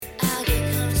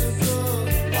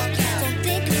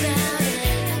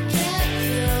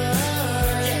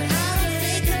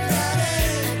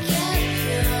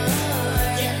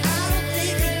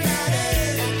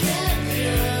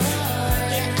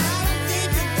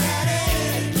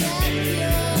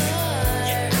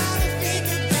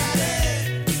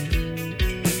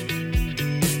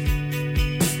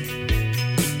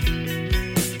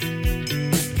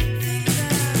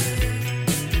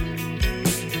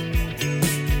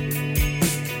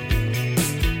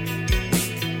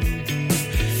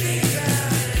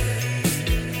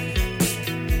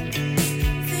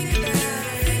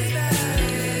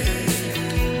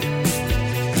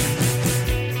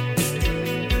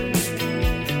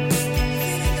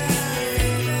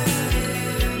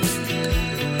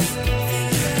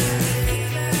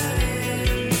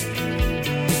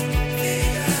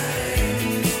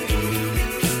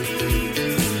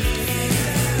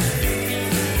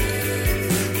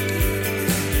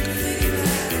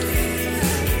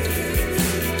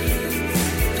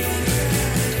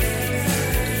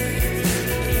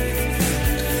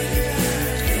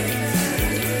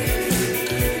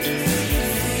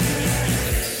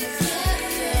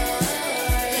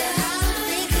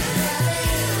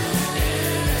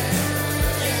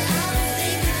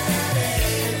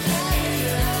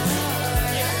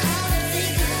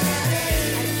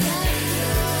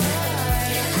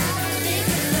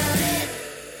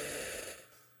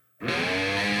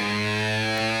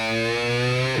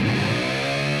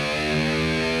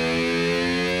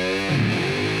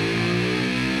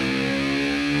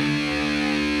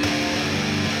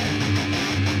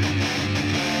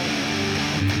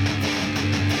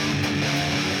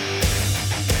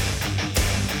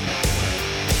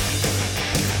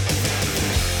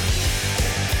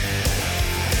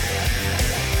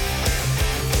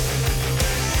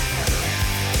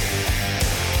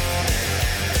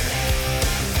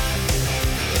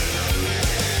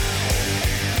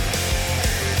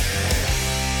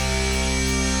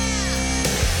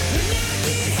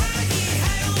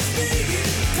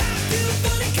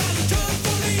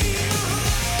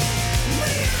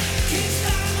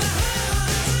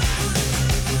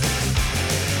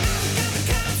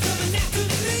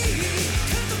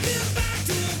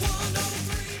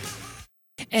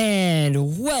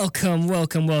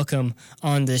welcome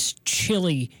on this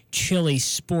chilly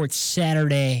sports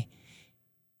Saturday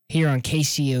here on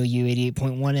KCOU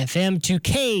 88.1 FM to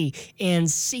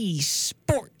K&C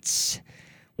Sports.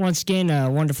 Once again, a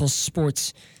wonderful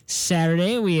sports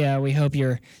Saturday. We hope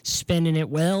you're spending it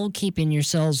well, keeping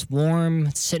yourselves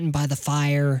warm, sitting by the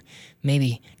fire,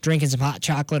 maybe drinking some hot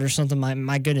chocolate or something.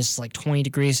 My goodness, it's like 20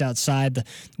 degrees outside.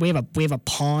 We have a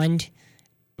pond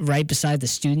right beside the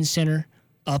student center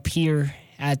up here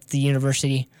at the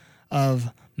University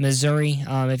of Missouri.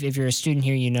 If you're a student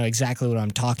here, you know exactly what I'm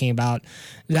talking about.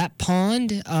 That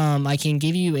pond, I can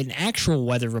give you an actual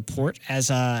weather report as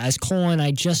Cole and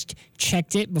I just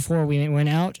checked it before we went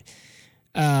out.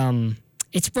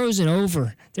 It's frozen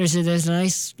over. There's a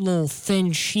nice little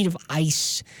thin sheet of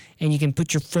ice, and you can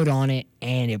put your foot on it,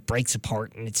 and it breaks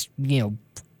apart, and it's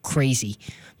crazy.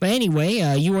 But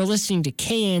anyway, you are listening to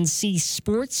KNC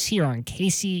Sports here on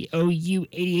KCOU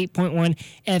 88.1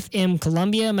 FM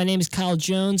Columbia. My name is Kyle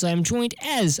Jones. I'm joined,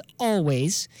 as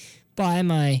always, by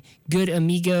my good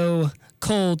amigo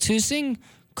Cole Tusing.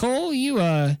 Cole, you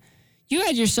had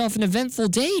yourself an eventful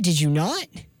day, did you not?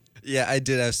 Yeah, I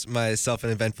did have myself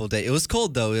an eventful day. It was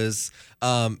cold, though. It was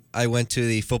I went to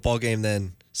the football game,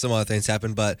 then some other things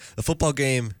happened. But the football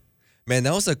game, man,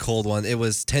 that was a cold one. It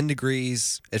was 10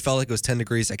 degrees. It felt like it was 10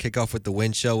 degrees. I kick off with the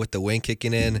wind chill, with the wind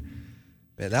kicking in.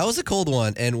 Man, that was a cold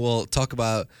one. And we'll talk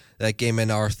about that game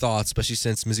and our thoughts, especially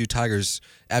since Mizzou Tigers,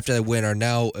 after that win, are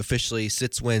now officially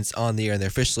 6 wins on the year, and they're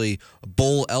officially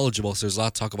bowl eligible. So there's a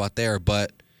lot to talk about there.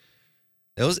 But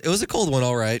it was a cold one,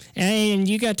 all right. And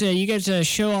you got to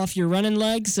show off your running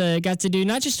legs. Got to do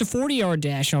not just a 40-yard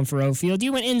dash on Faroe Field.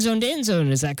 You went end zone to end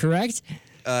zone. Is that correct?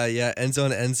 Yeah, end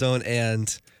zone to end zone.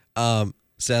 And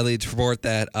sadly to report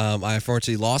that I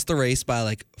unfortunately lost the race by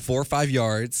like 4 or 5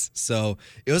 yards. So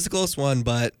it was a close one,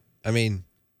 but I mean,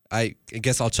 I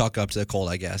guess I'll chalk up to the cold,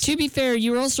 I guess. To be fair,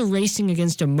 you were also racing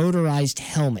against a motorized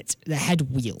helmet that had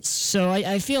wheels. So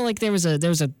I feel like there was a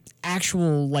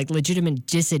actual like legitimate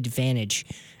disadvantage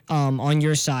on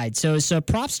your side. So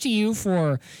props to you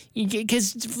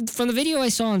because from the video I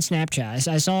saw on Snapchat,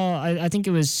 I think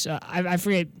it was I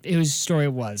forget whose story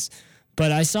it was,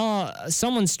 but I saw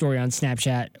someone's story on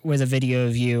Snapchat with a video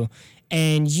of you,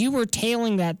 and you were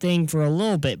tailing that thing for a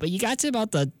little bit, but you got to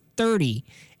about the 30.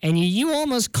 And you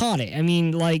almost caught it. I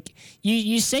mean, like,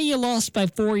 you say you lost by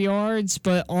 4 yards,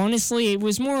 but honestly, it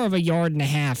was more of a yard and a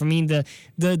half. I mean, the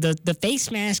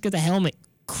face mask of the helmet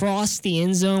crossed the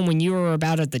end zone when you were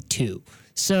about at the 2.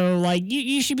 So, like,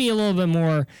 you should be a little bit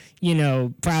more,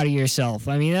 proud of yourself.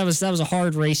 I mean, that was a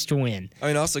hard race to win. I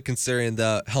mean, also considering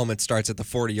the helmet starts at the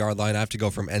 40-yard line, I have to go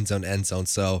from end zone to end zone.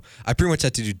 So I pretty much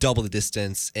had to do double the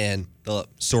distance in the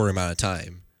short amount of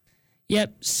time.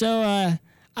 Yep. So,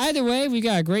 either way, we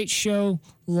got a great show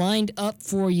lined up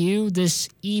for you this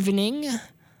evening here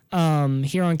on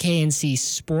KNC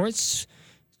Sports.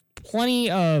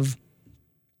 Plenty of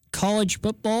college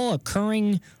football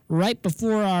occurring right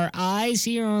before our eyes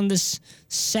here on this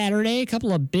Saturday. A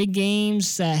couple of big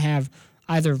games that have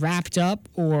either wrapped up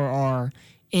or are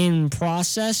in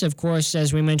process. Of course,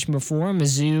 as we mentioned before,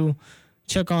 Mizzou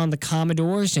took on the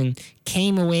Commodores and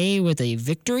came away with a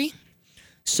victory.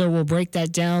 So we'll break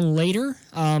that down later,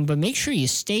 but make sure you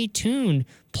stay tuned.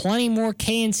 Plenty more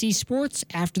KNC Sports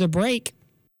after the break.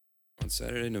 On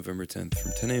Saturday, November 10th,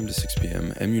 from 10 a.m. to 6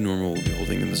 p.m., MU Normal will be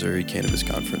holding the Missouri Cannabis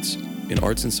Conference in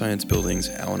Arts and Science Building's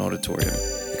Allen Auditorium.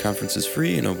 The conference is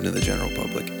free and open to the general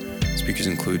public. Speakers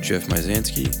include Jeff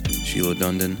Mizanski, Sheila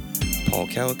Dundon, Paul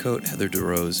Calicote, Heather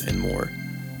DeRose, and more.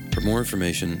 For more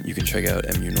information, you can check out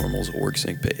MU Normal's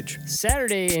OrgSync page.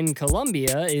 Saturday in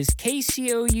Columbia is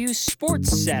KCOU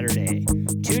Sports Saturday.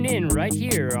 Tune in right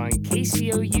here on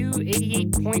KCOU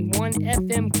 88.1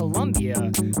 FM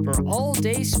Columbia for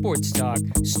all-day sports talk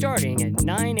starting at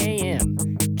 9 a.m.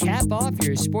 Cap off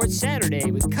your Sports Saturday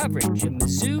with coverage of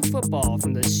Mizzou football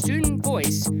from the student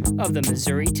voice of the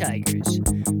Missouri Tigers.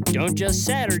 Don't just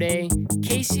Saturday,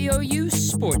 KCOU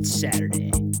Sports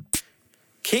Saturday.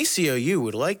 KCOU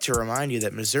would like to remind you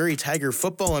that Missouri Tiger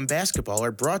football and basketball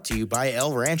are brought to you by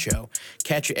El Rancho.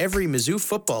 Catch every Mizzou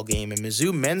football game and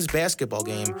Mizzou men's basketball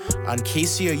game on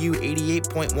KCOU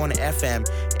 88.1 FM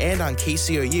and on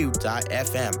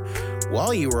KCOU.FM.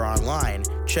 While you are online,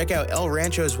 check out El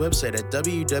Rancho's website at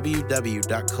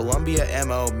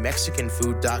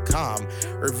www.columbiamomexicanfood.com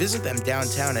or visit them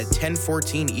downtown at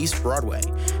 1014 East Broadway.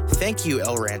 Thank you,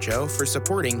 El Rancho, for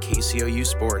supporting KCOU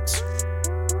Sports.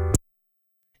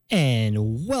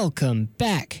 And welcome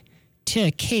back to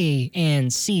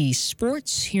KNC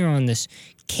Sports here on this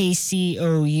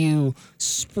KCOU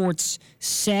Sports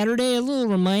Saturday. A little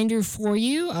reminder for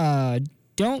you,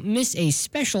 don't miss a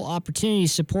special opportunity to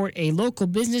support a local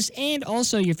business and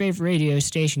also your favorite radio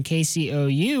station,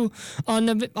 KCOU,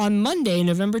 on Monday,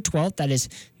 November 12th. That is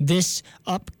this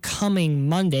upcoming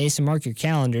Monday, so mark your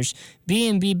calendars.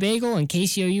 B&B Bagel and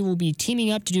KCOU will be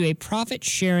teaming up to do a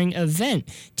profit-sharing event.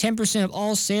 10% of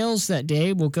all sales that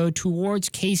day will go towards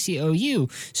KCOU.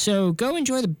 So go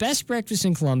enjoy the best breakfast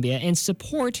in Columbia and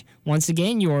support, once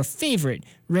again, your favorite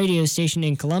radio station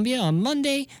in Columbia on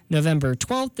Monday, November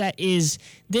 12th. That is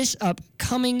this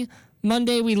upcoming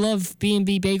Monday. We love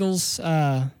B&B Bagels.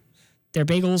 Their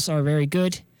bagels are very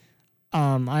good.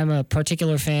 I'm a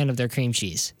particular fan of their cream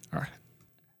cheese.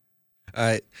 All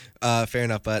right, fair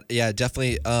enough. But yeah,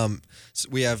 definitely. So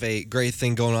we have a great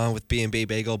thing going on with B&B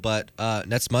Bagel. But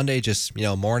next Monday, just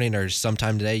morning or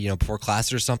sometime today, before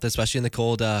class or something, especially in the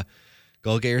cold,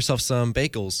 go get yourself some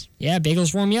bagels. Yeah,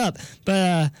 bagels warm you up.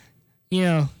 But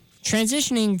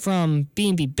transitioning from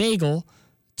B&B Bagel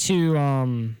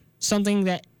to something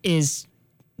that is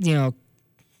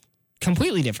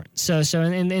completely different. So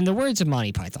in the words of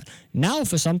Monty Python, now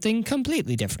for something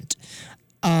completely different.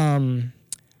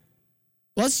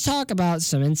 Let's talk about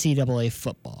some NCAA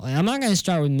football. And I'm not going to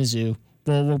start with Mizzou.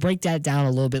 We'll break that down a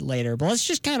little bit later. But let's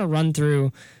just kind of run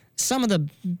through some of the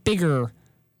bigger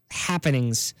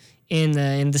happenings in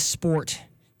the sport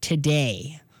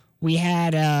today. We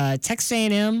had Texas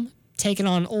A&M taking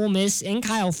on Ole Miss in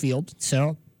Kyle Field,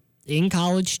 so in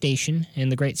College Station in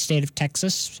the great state of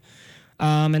Texas.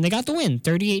 And they got the win,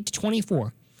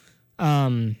 38-24.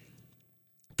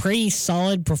 Pretty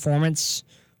solid performance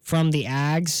from the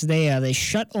Ags. They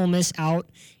shut Ole Miss out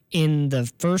in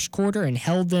the first quarter and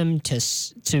held them to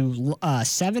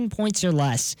 7 points or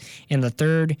less in the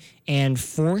third and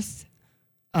fourth.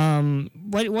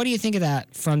 What do you think of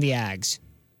that from the Ags?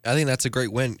 I think that's a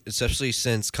great win, especially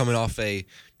since coming off a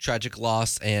tragic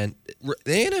loss. And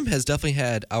A&M has definitely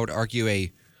had, I would argue,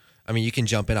 you can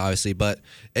jump in, obviously, but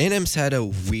A&M's had a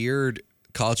weird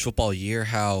college football year,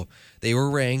 how they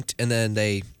were ranked and then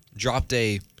they dropped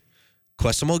a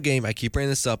questionable game. I keep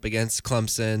bringing this up against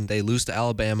Clemson. They lose to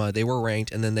Alabama. They were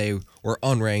ranked, and then they were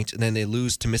unranked, and then they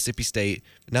lose to Mississippi State.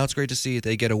 Now it's great to see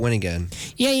they get a win again.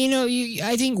 Yeah,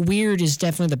 I think weird is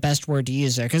definitely the best word to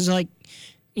use there because, the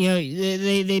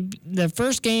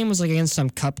first game was against some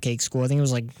cupcake school. I think it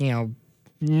was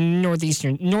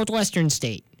Northwestern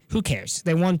State. Who cares?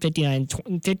 They won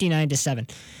 59-7.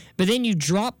 But then you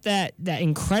drop that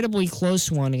incredibly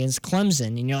close one against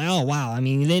Clemson, and you're like, oh wow!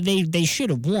 They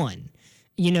should have won.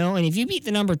 And if you beat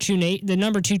the number two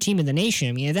team in the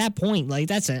nation, at that point,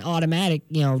 that's an automatic,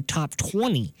 top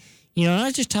 20.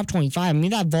 Not just top 25.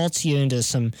 That vaults you into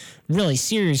some really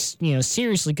serious,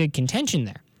 seriously good contention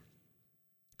there.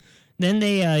 Then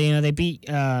they beat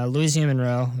Louisiana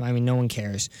Monroe. No one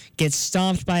cares. Get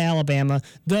stomped by Alabama,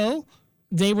 though.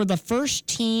 They were the first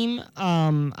team,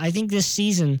 I think, this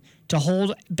season to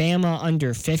hold Bama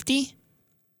under 50,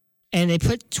 and they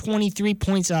put 23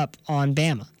 points up on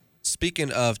Bama.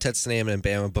 Speaking of Texas A&M and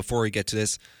Bama, before we get to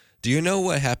this, do you know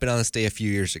what happened on this day a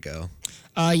few years ago?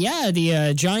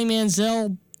 The Johnny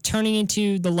Manziel turning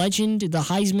into the legend, the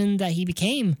Heisman that he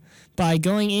became by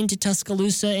going into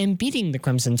Tuscaloosa and beating the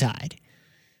Crimson Tide.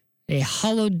 A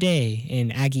hallowed day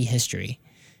in Aggie history,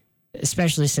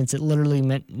 especially since it literally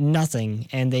meant nothing,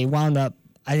 and they wound up,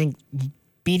 I think,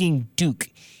 beating Duke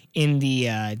in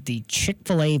the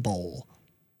Chick-fil-A Bowl,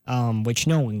 which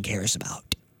no one cares about.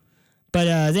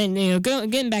 But then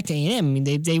getting back to A&M,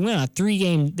 they went on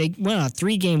a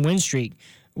three-game win streak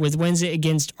with wins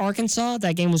against Arkansas.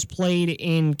 That game was played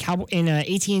in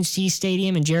AT&T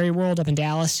Stadium in Jerry World up in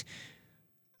Dallas.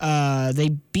 They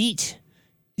beat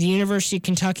the University of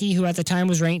Kentucky, who at the time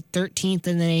was ranked 13th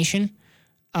in the nation.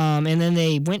 And then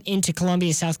they went into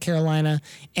Columbia, South Carolina,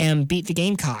 and beat the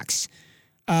Gamecocks.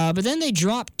 But then they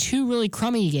dropped two really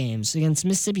crummy games against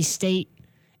Mississippi State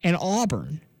and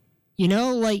Auburn.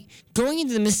 Going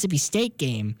into the Mississippi State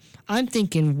game, I'm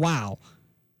thinking, wow,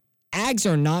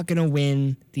 Ags are not going to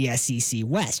win the SEC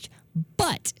West.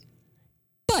 But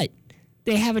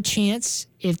they have a chance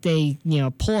if they,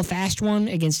 pull a fast one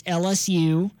against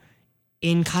LSU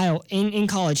in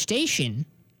College Station.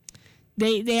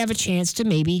 They have a chance to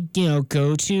maybe,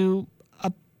 go to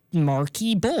a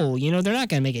marquee bowl. They're not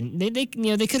going to make it. They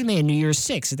could have made a New Year's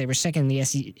Six if they were second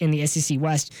in the SEC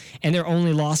West, and their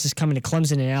only losses coming to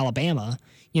Clemson and Alabama.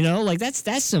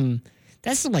 That's some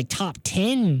top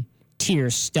 10 tier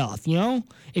stuff.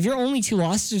 If your only two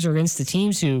losses are against the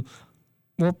teams who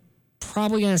we're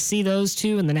probably going to see those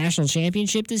two in the national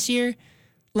championship this year,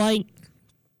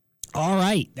 all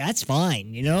right, that's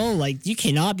fine. You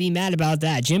cannot be mad about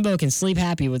that. Jimbo can sleep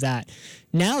happy with that.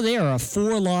 Now they are a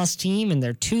 4-loss team, and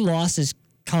their 2 losses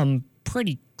come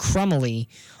pretty crummily.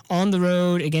 On the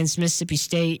road against Mississippi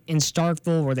State in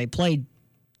Starkville, where they played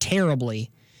terribly.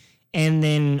 And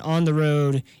then on the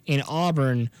road in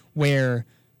Auburn, where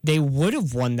they would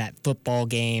have won that football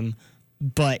game,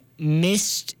 but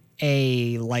missed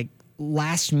a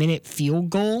last-minute field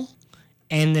goal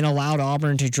and then allowed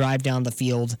Auburn to drive down the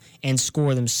field and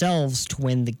score themselves to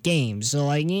win the game.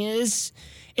 So,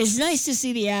 it's nice to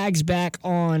see the Ags back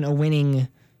on a winning,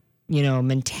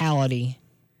 mentality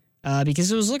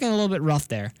because it was looking a little bit rough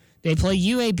there. They play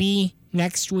UAB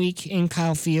next week in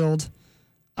Kyle Field,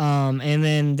 and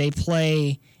then they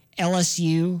play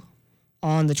LSU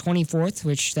on the 24th,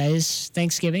 which that is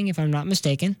Thanksgiving, if I'm not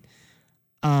mistaken.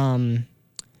 And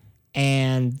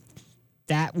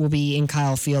that will be in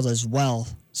Kyle Field as well.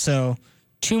 So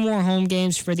 2 more home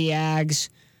games for the Ags.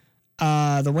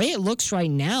 The way it looks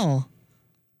right now,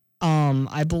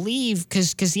 I believe,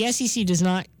 because the SEC does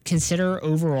not consider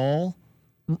overall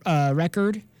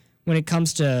record when it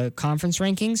comes to conference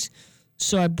rankings.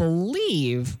 So I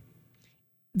believe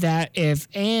that if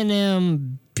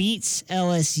A&M beats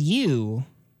LSU,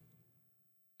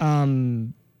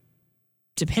 depending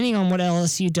on what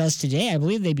LSU does today, I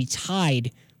believe they'd be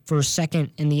tied for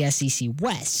second in the SEC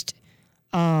West,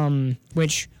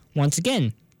 which, once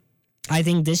again, I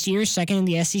think this year, second in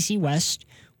the SEC West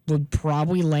would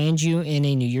probably land you in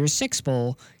a New Year's Six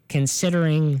Bowl,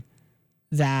 considering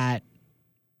that,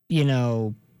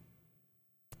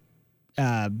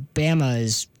 Bama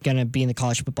is going to be in the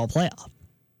college football playoff.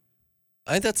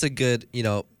 I think that's a good,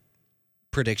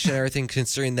 prediction and everything,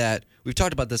 considering that we've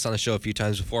talked about this on the show a few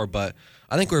times before, but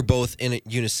I think we're both in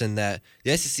unison that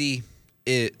the SEC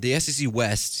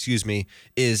West,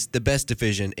 is the best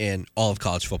division in all of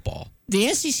college football.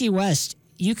 The SEC West,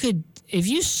 you could, if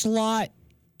you slot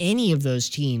any of those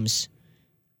teams,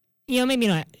 maybe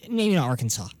not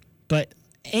Arkansas, but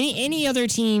any other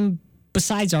team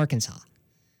besides Arkansas,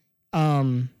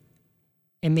 and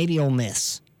maybe Ole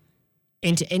Miss,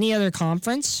 into any other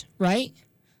conference, right?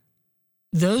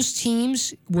 Those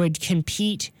teams would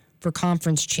compete for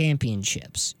conference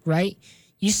championships, right?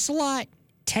 You slot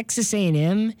Texas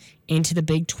A&M into the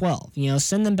Big 12,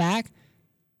 send them back.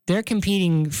 They're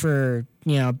competing for,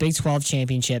 Big 12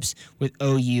 championships with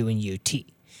OU and UT.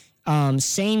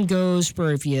 Same goes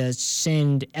for if you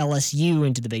send LSU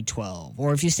into the Big 12,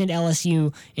 or if you send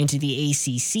LSU into the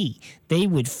ACC, they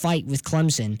would fight with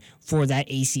Clemson for that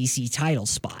ACC title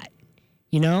spot.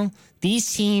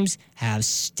 These teams have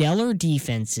stellar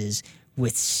defenses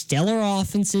with stellar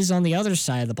offenses on the other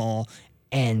side of the ball,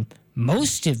 and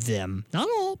most of them, not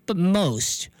all, but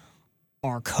most,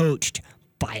 are coached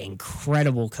by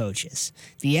incredible coaches.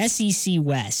 The SEC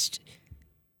West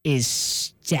is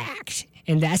stacked,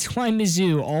 and that's why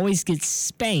Mizzou always gets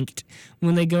spanked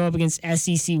when they go up against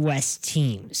SEC West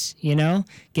teams,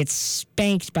 Gets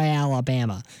spanked by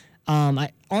Alabama.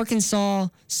 Arkansas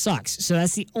sucks, so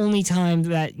that's the only time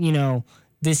that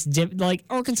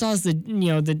Arkansas is the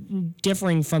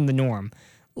differing from the norm.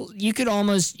 You could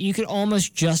almost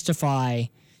justify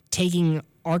taking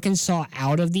Arkansas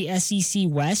out of the SEC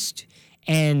West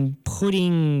and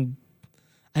putting,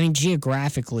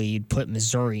 geographically, you'd put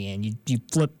Missouri in. You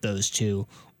flip those two.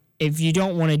 If you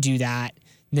don't want to do that,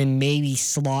 then maybe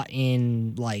slot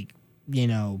in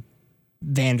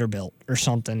Vanderbilt or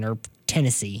something, or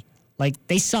Tennessee.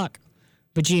 They suck,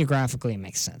 but geographically it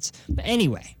makes sense. But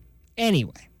anyway,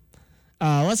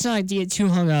 let's not get too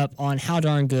hung up on how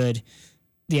darn good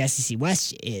the SEC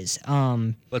West is.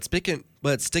 But sticking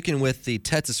with the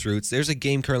Texas roots, there's a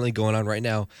game currently going on right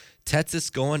now. Texas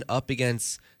going up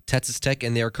against Texas Tech,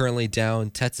 and they are currently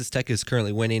down. Texas Tech is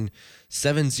currently winning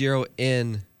 7-0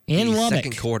 in the Lubbock.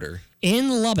 Second quarter.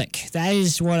 In Lubbock. That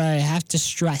is what I have to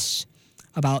stress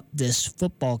about this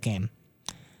football game.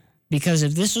 Because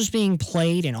if this was being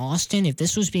played in Austin, if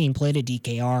this was being played at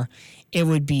DKR, it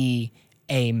would be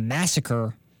a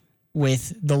massacre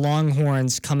with the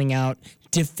Longhorns coming out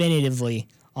definitively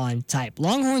on type.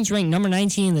 Longhorns ranked number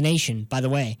 19 in the nation, by the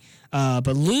way, but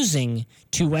losing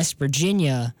to West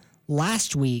Virginia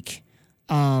last week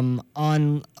on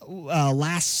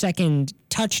last-second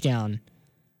touchdown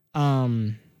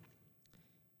from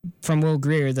Will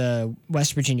Grier, the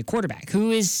West Virginia quarterback,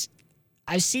 who is,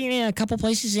 I've seen in a couple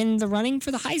places in the running for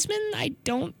the Heisman. I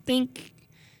don't think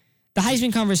the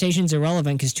Heisman conversation is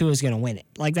irrelevant because Tua's going to win it.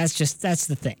 That's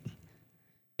the thing.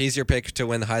 He's your pick to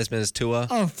win the Heisman is Tua?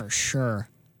 Oh, for sure.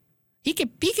 He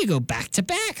could go back to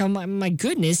back. Oh my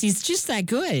goodness, he's just that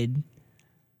good.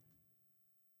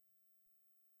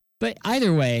 But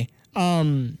either way,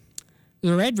 the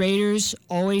Red Raiders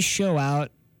always show out.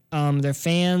 Their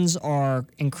fans are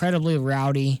incredibly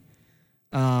rowdy.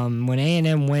 When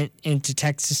A&M went into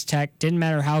Texas Tech, didn't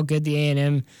matter how good the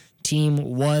A&M team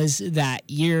was that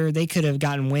year. They could have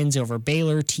gotten wins over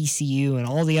Baylor, TCU, and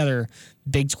all the other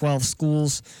Big 12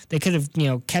 schools. They could have,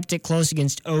 kept it close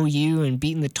against OU and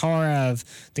beaten the tar out of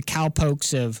the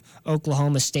Cowpokes of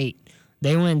Oklahoma State.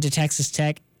 They went into Texas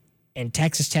Tech, and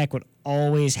Texas Tech would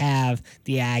always have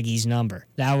the Aggies number.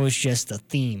 That was just the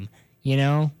theme,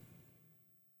 And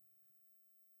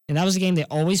that was a game they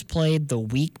always played the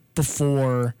week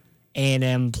before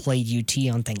A&M played UT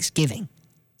on Thanksgiving.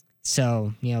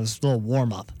 So, it was a little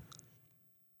warm-up.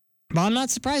 But I'm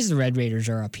not surprised the Red Raiders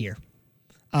are up here.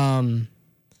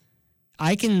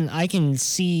 I could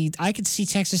see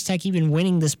Texas Tech even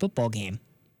winning this football game.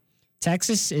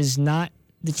 Texas is not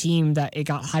the team that it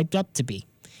got hyped up to be.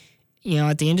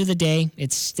 At the end of the day,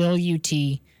 it's still UT.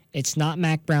 It's not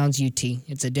Mac Brown's UT.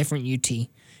 It's a different UT.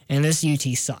 And this UT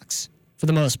sucks, for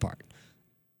the most part.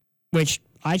 Which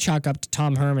I chalk up to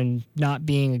Tom Herman not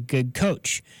being a good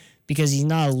coach, because he's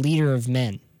not a leader of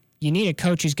men. You need a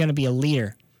coach who's going to be a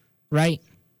leader, right?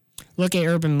 Look at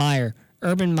Urban Meyer.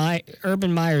 Urban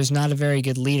Meyer is not a very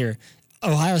good leader.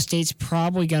 Ohio State's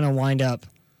probably going to wind up,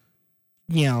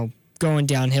 going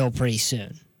downhill pretty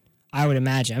soon, I would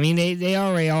imagine. I mean, they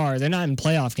already are. They're not in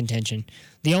playoff contention.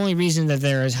 The only reason that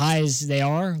they're as high as they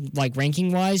are, like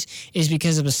ranking-wise, is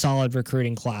because of a solid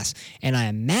recruiting class. And I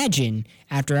imagine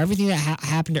after everything that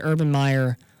happened to Urban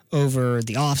Meyer over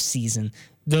the offseason,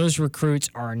 those recruits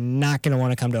are not going to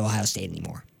want to come to Ohio State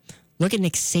anymore. Look at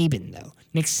Nick Saban, though.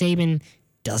 Nick Saban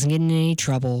doesn't get in any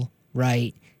trouble,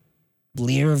 right?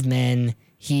 Leader of men.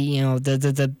 He,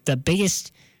 the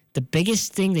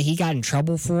biggest thing that he got in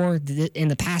trouble for in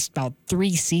the past about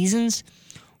 3 seasons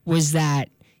was that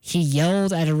he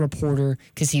yelled at a reporter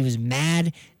because he was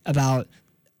mad about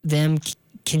them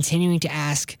continuing to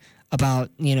ask about,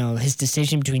 his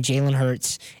decision between Jalen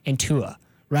Hurts and Tua,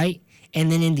 right? And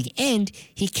then in the end,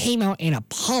 he came out and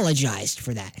apologized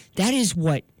for that. That is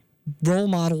what role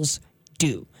models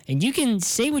do. And you can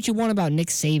say what you want about Nick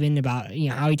Saban, about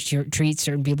how he treats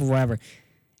certain people, whatever.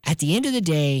 At the end of the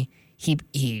day,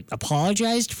 he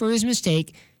apologized for his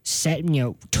mistake,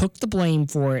 took the blame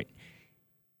for it.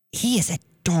 He is a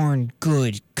darn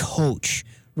good coach,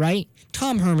 right?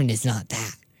 Tom Herman is not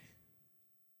that.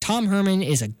 Tom Herman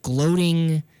is a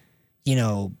gloating,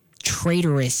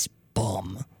 traitorous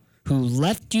bum who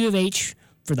left U of H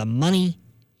for the money,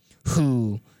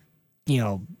 who,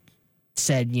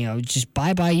 said, just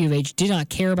bye-bye U of H, did not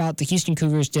care about the Houston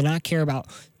Cougars, did not care about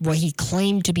what he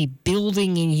claimed to be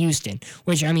building in Houston,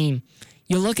 which, you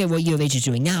look at what U of H is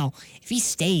doing now. If he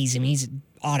stays, he's an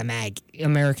automatic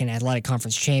American Athletic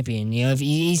Conference champion. If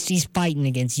he's fighting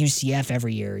against UCF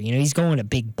every year. He's going to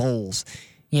big bowls.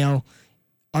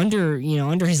 Under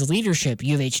his leadership,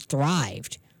 U of H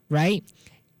thrived, right?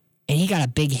 And he got a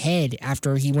big head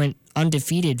after he went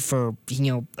undefeated for,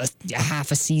 a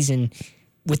half a season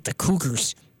with the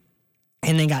Cougars.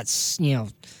 And then got,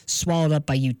 swallowed up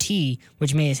by UT,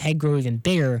 which made his head grow even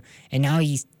bigger. And now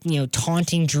he's,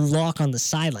 taunting Drew Lock on the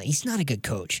sideline. He's not a good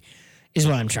coach, is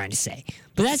what I'm trying to say.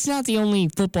 But that's not the only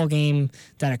football game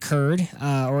that occurred,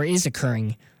 or is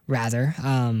occurring, rather,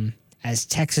 as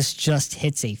Texas just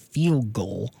hits a field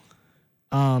goal.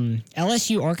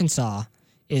 LSU Arkansas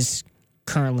is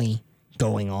currently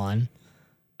going on.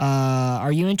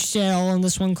 Are you interested at all in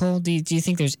this one, Cole? Do you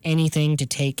think there's anything to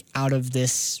take out of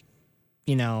this,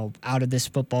 out of this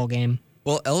football game?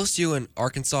 Well, LSU and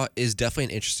Arkansas is definitely an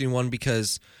interesting one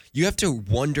because you have to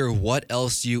wonder what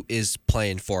LSU is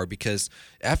playing for, because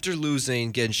after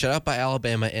losing, getting shut out by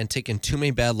Alabama, and taking too many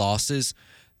bad losses,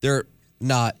 they're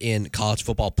not in college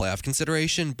football playoff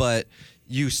consideration, but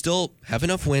you still have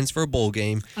enough wins for a bowl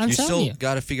game. You still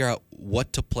got to figure out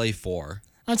what to play for.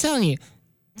 I'm telling you,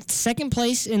 second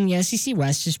place in the SEC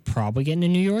West is probably getting a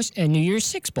New Year's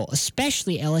Six Bowl,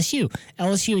 especially LSU.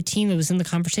 LSU, a team that was in the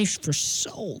conversation for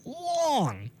so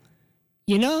long.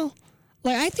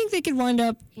 I think they could wind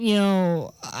up.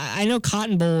 I know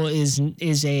Cotton Bowl is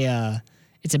a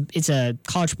it's a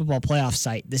college football playoff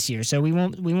site this year, so we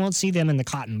won't see them in the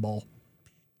Cotton Bowl.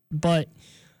 But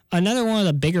another one of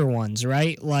the bigger ones,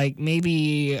 right? Like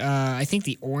maybe I think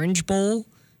the Orange Bowl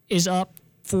is up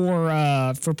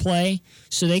for play,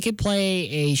 so they could play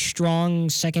a strong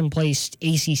second placed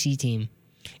ACC team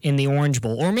in the Orange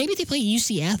Bowl, or maybe they play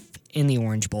UCF in the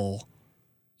Orange Bowl.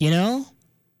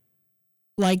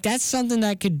 That's something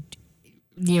that could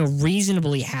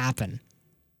reasonably happen.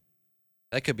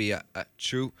 That could be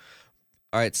true.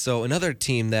 All right, so another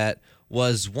team that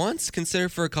was once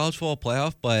considered for a college football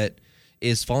playoff but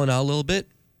is falling out a little bit,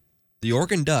 the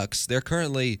Oregon Ducks, they're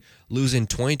currently losing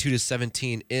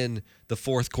 22-17 in the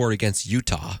fourth quarter against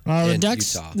Utah. Well,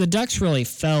 Utah. the Ducks really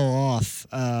fell off.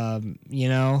 You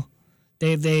know,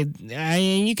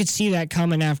 you could see that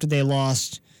coming after they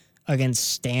lost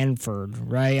against Stanford,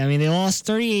 right? I mean, they lost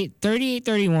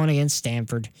 38-31 against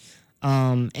Stanford.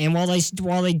 And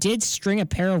while they did string a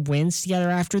pair of wins together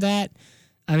after that,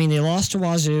 I mean, they lost to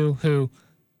Wazoo, who,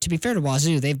 to be fair to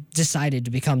Wazoo, they've decided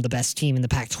to become the best team in the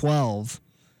Pac-12.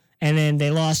 And then they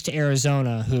lost to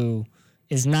Arizona, who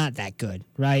is not that good,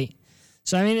 right?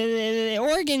 So, I mean,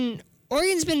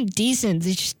 Oregon's been decent.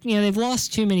 They just, they've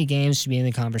lost too many games to be in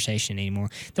the conversation anymore.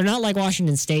 They're not like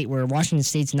Washington State, where Washington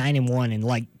State's 9-1 and,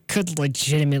 like, could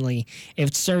legitimately,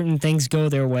 if certain things go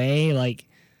their way, like,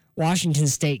 Washington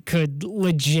State could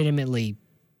legitimately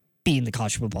be in the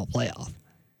college football playoff.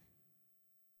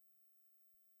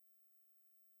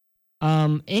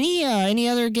 Any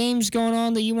other games going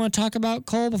on that you want to talk about,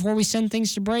 Cole, before we send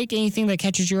things to break? Anything that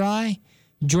catches your eye?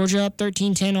 Georgia up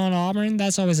 13-10 on Auburn.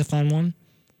 That's always a fun one.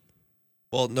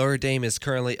 Well, Notre Dame is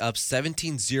currently up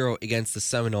 17-0 against the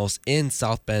Seminoles in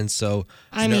South Bend. So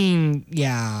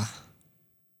yeah.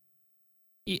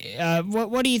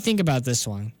 What do you think about this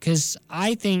one? Because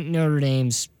I think Notre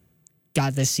Dame's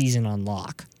got this season on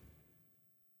lock.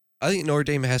 I think Notre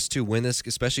Dame has to win this,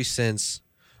 especially since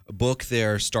Book,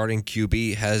 their starting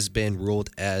QB, has been ruled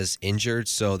as injured.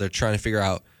 So they're trying to figure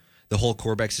out the whole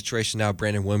quarterback situation now.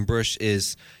 Brandon Wimbush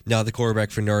is now the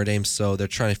quarterback for Notre Dame. So they're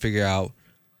trying to figure out,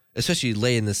 especially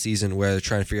late in the season, where they're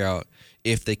trying to figure out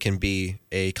if they can be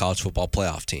a college football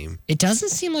playoff team. It doesn't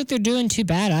seem like they're doing too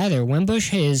bad either.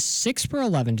 Wimbush is 6 for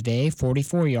 11 today,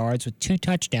 44 yards with 2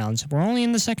 touchdowns. We're only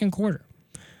in the second quarter.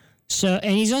 So,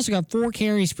 and he's also got 4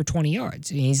 carries for 20 yards.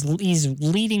 He's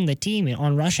leading the team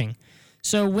on rushing.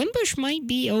 So Wimbush might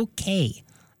be okay.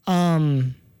 I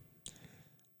mean,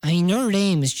 Notre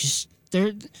Dame is just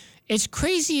there. It's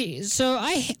crazy. So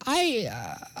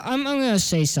I'm going to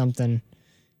say something.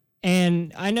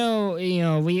 And I know,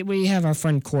 we have our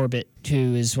friend Corbett,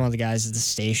 who is one of the guys at the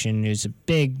station, who's a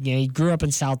big, he grew up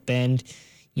in South Bend.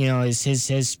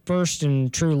 His first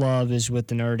and true love is with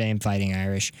the Notre Dame Fighting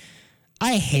Irish.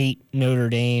 I hate Notre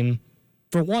Dame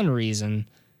for one reason.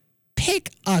 Pick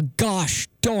a gosh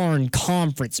darn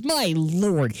conference. My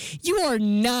Lord, you are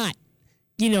not,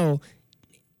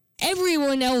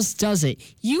 everyone else does it.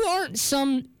 You aren't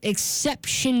some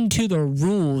exception to the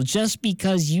rule just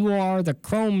because you are the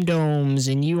Chrome Domes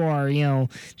and you are,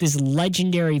 this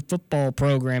legendary football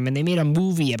program and they made a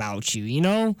movie about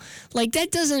you, Like,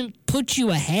 that doesn't put you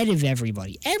ahead of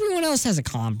everybody. Everyone else has a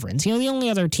conference. The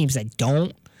only other teams that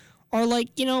don't are like,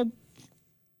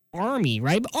 Army,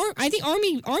 right? But I think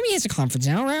Army has a conference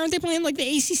now, right? Aren't they playing like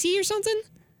the ACC or something?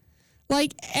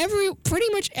 Like pretty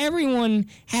much everyone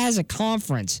has a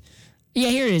conference. Yeah,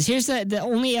 here it is. Here's the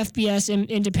only FBS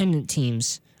independent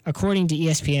teams according to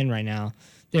ESPN right now.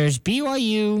 There's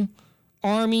BYU,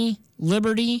 Army,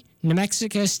 Liberty, New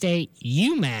Mexico State,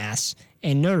 UMass,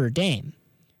 and Notre Dame.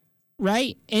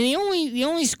 Right? And the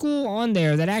only school on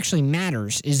there that actually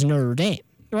matters is Notre Dame,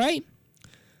 right?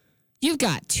 You've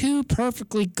got 2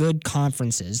 perfectly good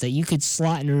conferences that you could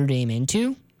slot Notre Dame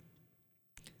into,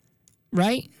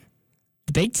 right?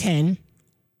 The Big Ten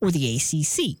or the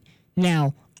ACC.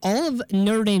 Now, all of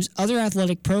Notre Dame's other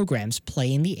athletic programs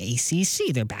play in the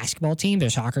ACC. Their basketball team, their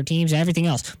soccer teams, everything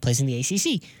else plays in the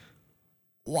ACC.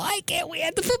 Why can't we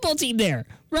have the football team there,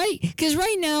 right? Because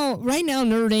right now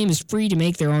Notre Dame is free to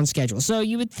make their own schedule. So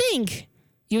you would think,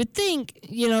 they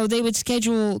would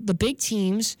schedule the big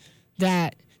teams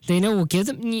that they know will give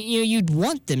them, you'd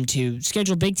want them to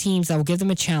schedule big teams that will give them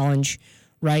a challenge,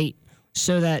 right?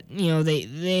 So that,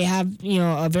 they have,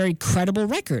 a very credible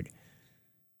record.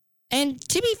 And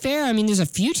to be fair, I mean, there's a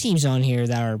few teams on here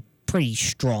that are pretty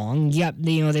strong. Yep,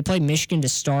 they played Michigan to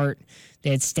start.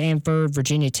 They had Stanford,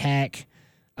 Virginia Tech,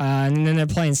 and then they're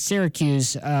playing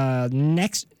Syracuse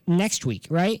next week,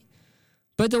 right?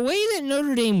 But the way that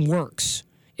Notre Dame works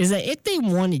is that if they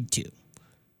wanted to,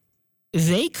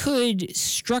 they could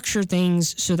structure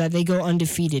things so that they go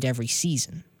undefeated every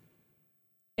season.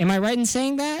 Am I right in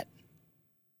saying that?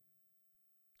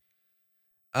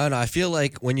 I don't know. I feel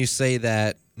like when you say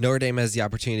that Notre Dame has the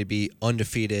opportunity to be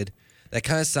undefeated, that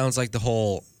kind of sounds like the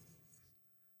whole,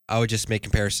 I would just make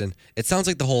comparison. It sounds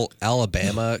like the whole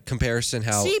Alabama comparison,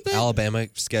 how Alabama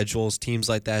schedules teams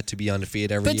like that to be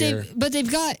undefeated every year. But they've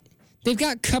got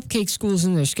cupcake schools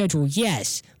in their schedule,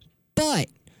 yes. But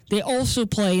they also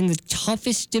play in the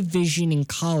toughest division in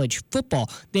college football.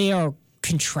 They are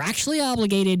contractually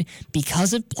obligated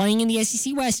because of playing in the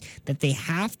SEC West that they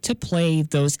have to play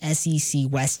those SEC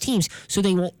West teams. So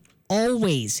they will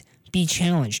always be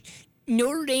challenged.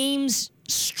 Notre Dame's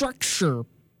structure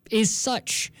is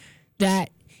such that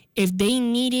if they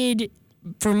needed,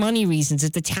 for money reasons,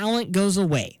 if the talent goes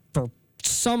away for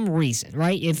some reason,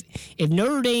 right? If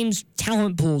Notre Dame's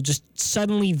talent pool just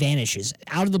suddenly vanishes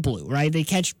out of the blue, right? They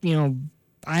catch,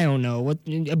 I don't know,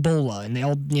 Ebola, and they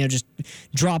all, just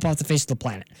drop off the face of the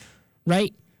planet,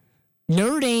 right?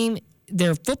 Notre Dame,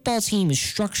 their football team is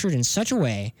structured in such a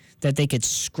way that they could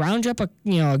scrounge up a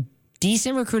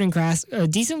decent recruiting class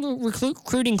of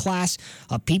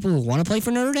people who want to play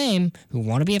for Notre Dame, who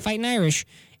want to be a Fighting Irish,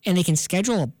 and they can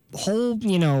schedule a whole,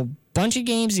 bunch of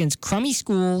games against crummy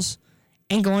schools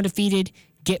and go undefeated,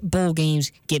 get bowl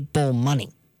games, get bowl money.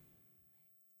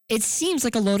 It seems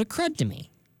like a load of crud to me.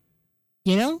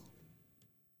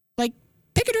 Like,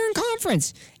 pick a darn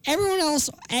conference. Everyone else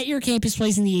at your campus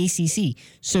plays in the ACC,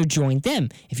 so join them.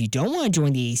 If you don't want to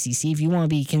join the ACC, if you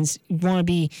want to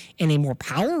be in a more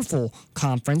powerful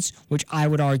conference, which I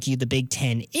would argue the Big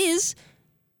Ten is,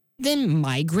 then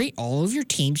migrate all of your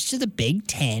teams to the Big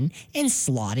Ten and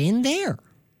slot in there.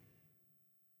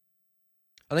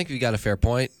 I think you got a fair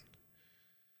point.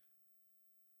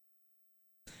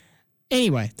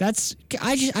 Anyway, I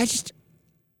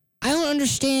don't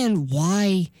understand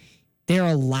why they're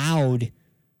allowed.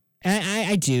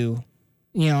 I do.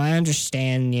 I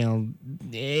understand,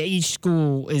 each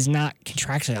school is not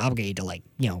contractually obligated to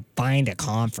find a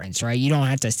conference, right? You don't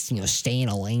have to, stay in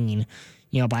a lane.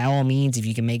 By all means, if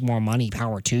you can make more money,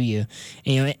 power to you.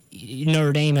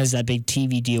 Notre Dame has that big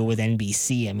TV deal with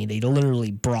NBC. I mean, they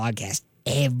literally broadcast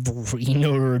every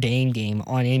Notre Dame game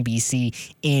on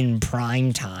NBC in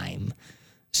prime time.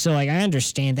 So, I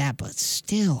understand that, but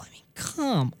still,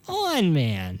 come on,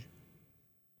 man.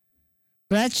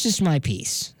 But that's just my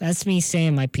piece. That's me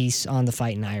saying my piece on the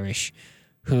Fighting Irish,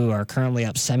 who are currently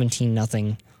up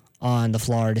 17-0 on the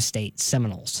Florida State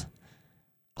Seminoles.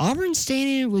 Auburn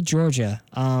staying with Georgia,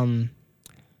 13-10,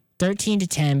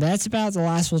 but that's about the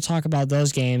last we'll talk about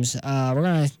those games. We're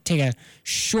going to take a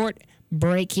short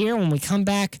break here. When we come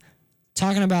back,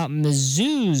 talking about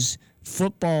Mizzou's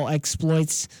football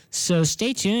exploits. So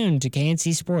stay tuned to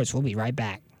KNC Sports. We'll be right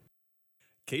back.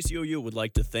 KCOU would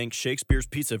like to thank Shakespeare's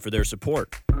Pizza for their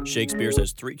support. Shakespeare's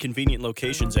has 3 convenient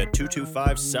locations at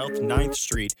 225 South 9th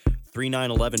Street,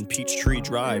 3911 Peachtree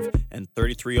Drive, and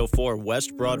 3304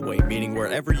 West Broadway, meaning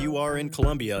wherever you are in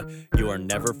Columbia, you are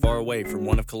never far away from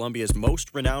one of Columbia's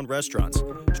most renowned restaurants.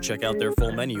 To check out their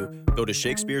full menu, go to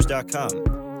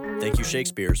shakespeares.com. Thank you,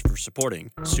 Shakespeare's, for supporting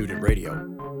Student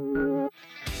Radio.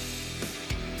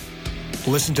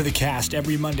 Listen to the cast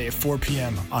every Monday at 4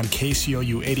 p.m. on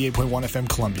KCOU 88.1 FM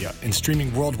Columbia and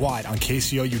streaming worldwide on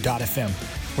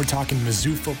KCOU.FM. We're talking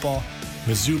Mizzou football,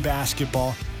 Mizzou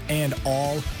basketball, and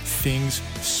all things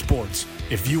sports.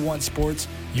 If you want sports,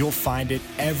 you'll find it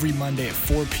every Monday at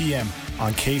 4 p.m.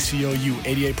 on KCOU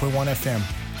 88.1 FM.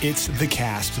 It's The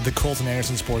Cast, the Colton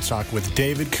Anderson Sports Talk with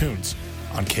David Coons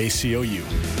on KCOU.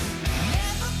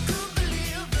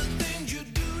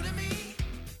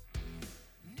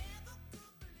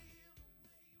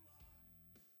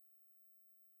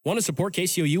 Want to support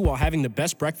KCOU while having the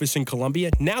best breakfast in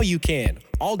Columbia? Now you can.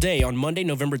 All day on Monday,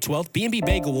 November 12th, B&B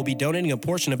Bagel will be donating a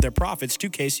portion of their profits to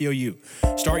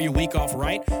KCOU. Start your week off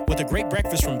right with a great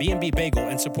breakfast from B&B Bagel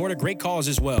and support a great cause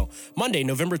as well. Monday,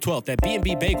 November 12th at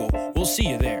B&B Bagel. We'll see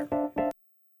you there.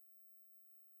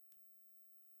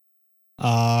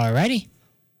 Alrighty.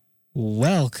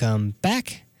 Welcome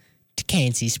back to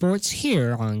KNC Sports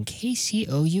here on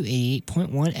KCOU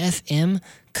 88.1 FM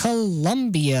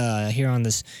Columbia here on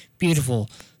this beautiful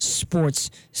sports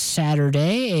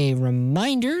Saturday. A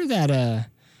reminder that,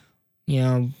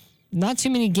 not too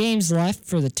many games left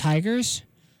for the Tigers,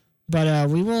 but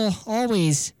we will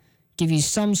always give you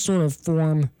some sort of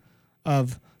form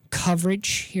of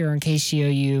coverage here on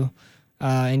KCOU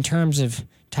in terms of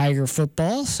Tiger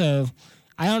football. So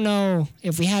I don't know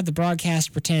if we have the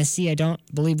broadcast for Tennessee. I don't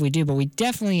believe we do, but we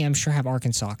definitely, I'm sure, have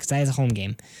Arkansas because that is a home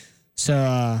game.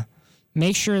 So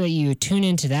make sure that you tune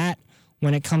into that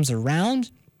when it comes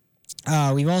around.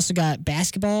 We've also got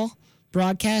basketball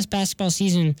broadcast, basketball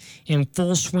season in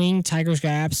full swing. Tigers got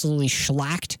absolutely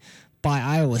shellacked by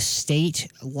Iowa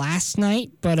State last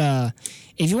night. But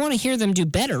if you want to hear them do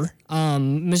better,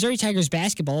 Missouri Tigers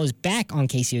basketball is back on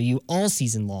KCOU all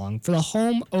season long for the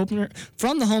home opener,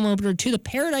 from the home opener to the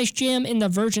Paradise Jam in the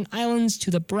Virgin Islands to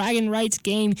the Bragging Rights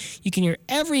game. You can hear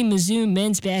every Mizzou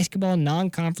men's basketball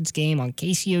non-conference game on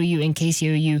KCOU and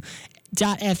KCOU.FM.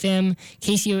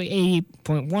 KCOU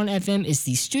 88.1 FM is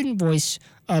the student voice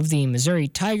of the Missouri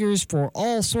Tigers for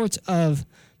all sorts of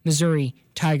Missouri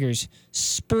Tigers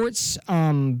sports.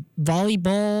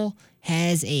 Volleyball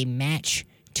has a match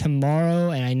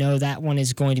tomorrow, and I know that one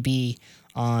is going to be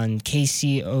on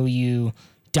KCOU.FM.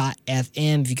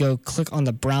 If you go click on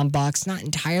the brown box, not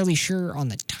entirely sure on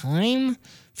the time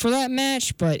for that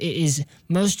match, but it is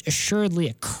most assuredly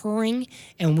occurring,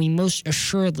 and we most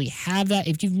assuredly have that.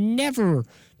 If you've never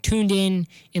tuned in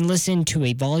and listened to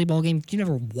a volleyball game, if you've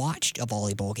never watched a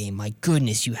volleyball game, my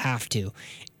goodness, you have to.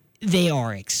 They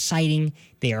are exciting.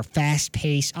 They are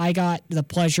fast-paced. I got the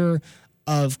pleasure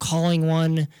of calling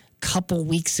one a couple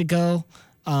weeks ago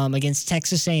against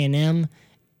Texas A&M.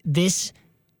 This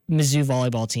Mizzou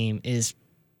volleyball team is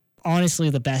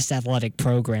honestly the best athletic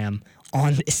program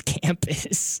on this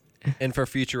campus. And for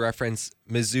future reference,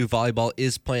 Mizzou volleyball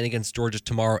is playing against Georgia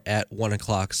tomorrow at 1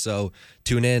 o'clock. So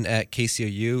tune in at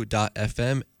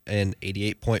KCOU.FM and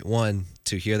 88.1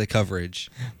 to hear the coverage.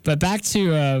 But back to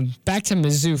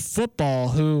Mizzou football,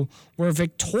 who were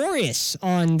victorious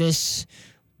on this,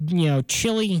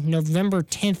 chilly November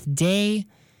 10th day,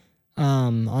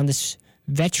 on this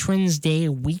Veterans Day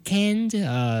weekend.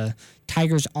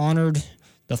 Tigers honored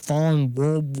the fallen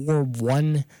World War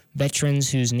I veterans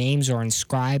whose names are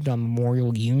inscribed on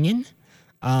Memorial Union.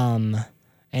 And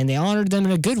they honored them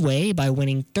in a good way by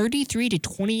winning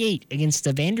 33-28 against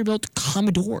the Vanderbilt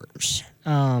Commodores.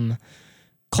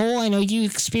 Cole, I know you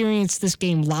experienced this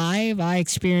game live. I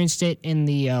experienced it in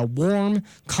the warm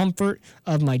comfort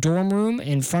of my dorm room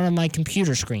in front of my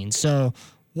computer screen. So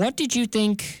what did you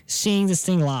think seeing this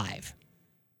thing live?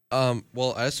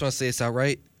 Well, I just want to say this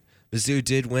outright. Mizzou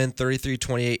did win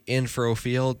 33-28 in Faurot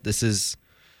Field. Mizzou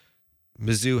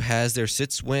has their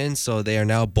 6th win, so they are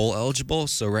now bowl eligible.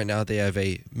 So right now they have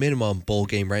a minimum bowl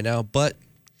game right now. But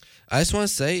I just want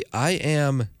to say I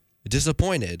am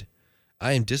disappointed.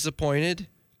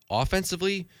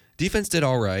 Offensively. Defense did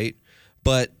all right,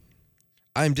 but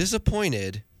I'm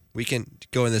disappointed. We can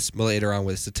go in this later on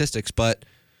with statistics, but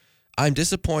I'm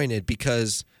disappointed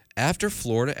because after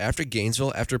Florida, after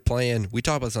Gainesville, after playing, we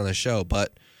talked about this on the show,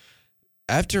 but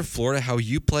after Florida, how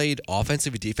you played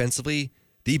offensively, defensively,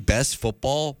 the best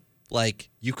football like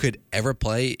you could ever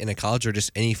play in a college or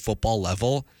just any football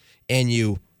level, and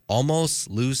you almost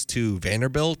lose to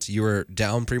Vanderbilt. You were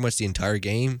down pretty much the entire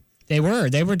game. They were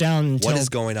down until... What is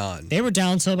going on? They were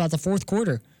down until about the fourth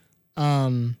quarter.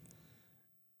 So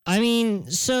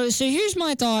here's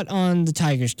my thought on the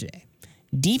Tigers today.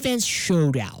 Defense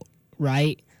showed out,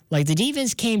 right? Like, the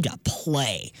defense came to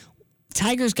play.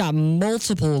 Tigers got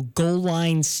multiple goal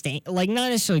line stands, like not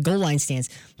necessarily goal line stands,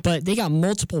 but they got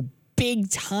multiple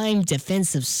big-time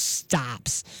defensive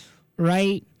stops,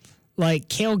 right? Like,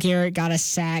 Cale Garrett got a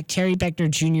sack. Terry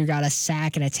Beckner Jr. got a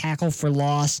sack and a tackle for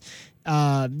loss.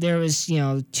 There was,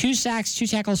 2 sacks, 2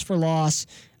 tackles for loss.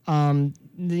 They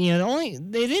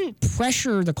didn't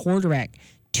pressure the quarterback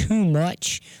too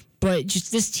much, but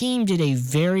just this team did a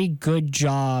very good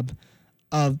job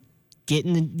of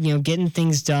getting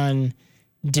things done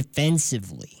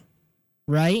defensively,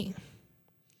 right?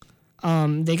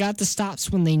 They got the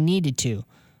stops when they needed to.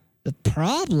 The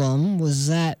problem was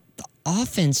that the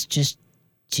offense just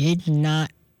did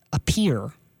not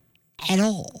appear at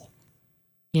all.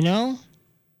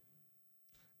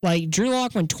 Like, Drew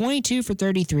Lock went 22 for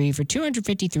 33 for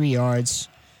 253 yards.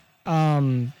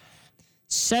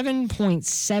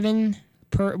 7.7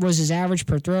 was his average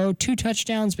per throw. 2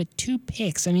 touchdowns, but 2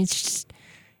 picks. I mean, it's just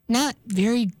not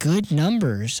very good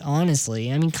numbers,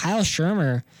 honestly. I mean, Kyle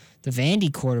Shermer, the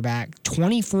Vandy quarterback,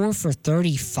 24 for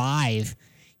 35.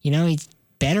 He's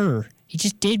better. He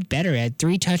just did better. He had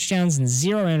 3 touchdowns and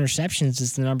 0 interceptions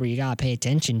is the number you got to pay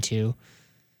attention to.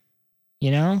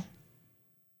 Did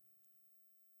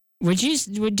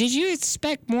you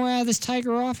expect more out of this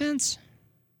Tiger offense?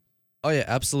 Oh, yeah,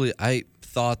 absolutely. I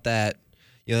thought that,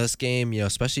 this game,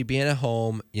 especially being at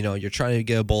home, you're trying to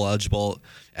get a bowl eligible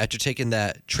after taking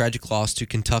that tragic loss to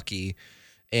Kentucky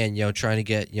and, trying to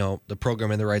get, the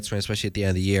program in the right swing, especially at the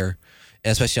end of the year,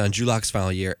 and especially on Drew Lock's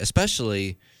final year,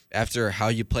 especially after how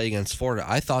you play against Florida.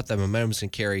 I thought that momentum was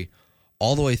going to carry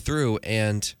all the way through,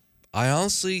 and I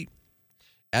honestly,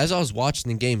 as I was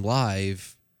watching the game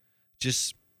live,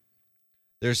 there's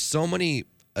so many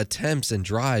attempts and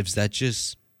drives that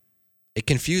it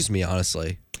confused me,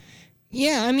 honestly.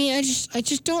 Yeah, I mean, I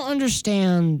just don't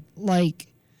understand,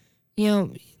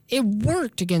 it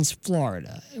worked against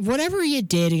Florida. Whatever you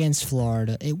did against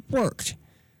Florida, it worked.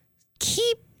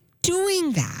 Keep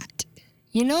doing that,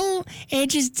 And it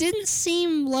just didn't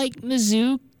seem like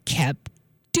Mizzou kept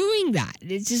doing that.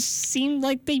 It just seemed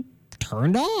like they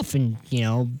turned off and,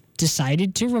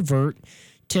 decided to revert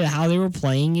to how they were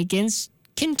playing against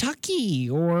Kentucky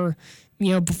or,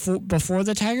 before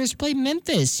the Tigers played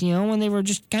Memphis, when they were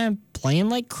just kind of playing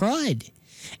like crud.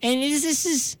 And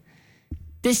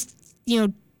this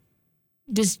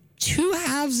this two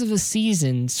halves of a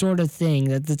season sort of thing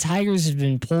that the Tigers have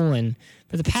been pulling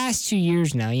for the past 2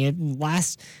 years now. You had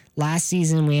last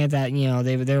season we had that,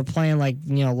 they were playing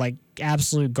like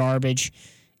absolute garbage.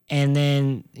 And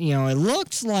then, it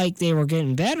looked like they were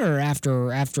getting better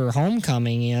after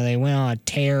homecoming. They went on a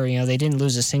tear. They didn't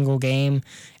lose a single game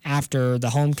after the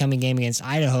homecoming game against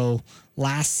Idaho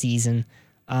last season.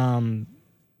 But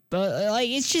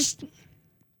it's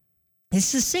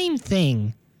the same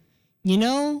thing,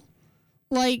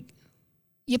 Like,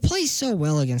 you play so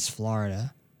well against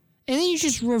Florida, and then you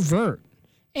just revert.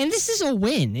 And this is a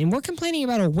win, and we're complaining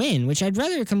about a win, which I'd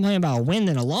rather complain about a win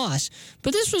than a loss.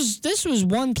 But this was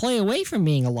one play away from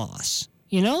being a loss,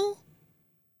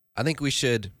 I think we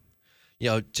should,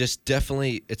 just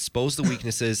definitely expose the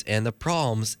weaknesses and the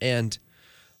problems. And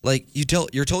like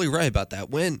you're totally right about that.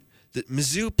 When the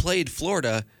Mizzou played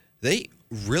Florida, they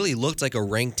really looked like a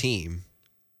ranked team.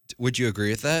 Would you agree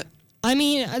with that? I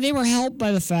mean, they were helped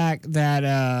by the fact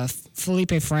that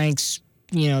Felipe Franks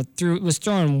was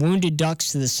throwing wounded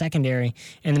ducks to the secondary,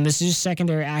 and the Mizzou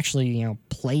secondary actually,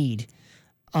 played.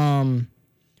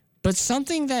 But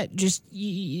something that just,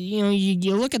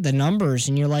 you look at the numbers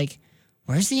and you're like,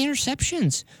 where's the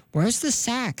interceptions? Where's the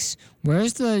sacks?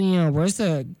 Where's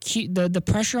the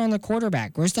pressure on the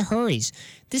quarterback? Where's the hurries?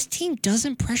 This team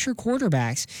doesn't pressure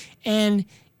quarterbacks. And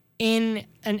in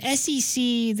an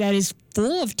SEC that is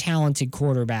full of talented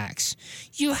quarterbacks,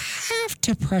 you have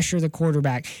to pressure the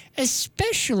quarterback,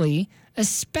 especially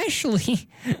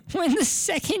when the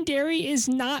secondary is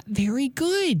not very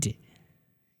good.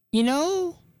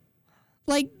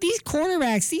 Like these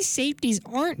quarterbacks, these safeties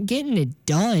aren't getting it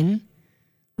done,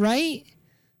 right?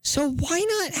 So why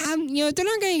not have, if they're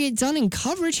not going to get done in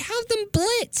coverage, have them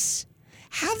blitz.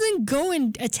 Have them go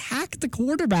and attack the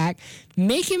quarterback,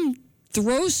 make him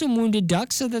throw some wounded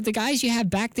ducks so that the guys you have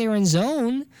back there in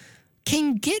zone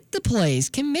can get the plays,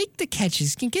 can make the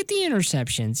catches, can get the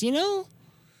interceptions,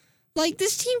 Like,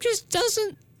 this team just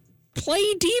doesn't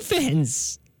play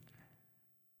defense.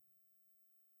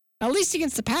 At least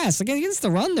against the pass. Like, against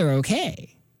the run, they're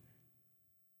okay.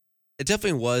 It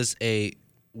definitely was a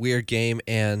weird game,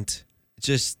 and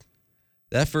just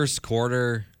that first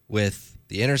quarter with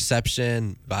the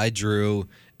interception by Drew,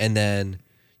 and then,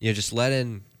 just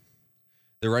letting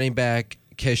the running back,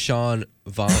 Keyshawn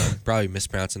Vaughn, probably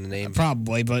mispronouncing the name.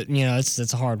 Probably, but,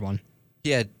 it's a hard one.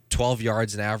 He had 12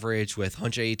 yards in average with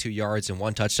 182 yards and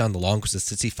one touchdown. The longest was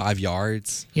 65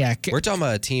 yards. Yeah. We're talking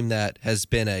about a team that has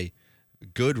been a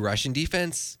good rushing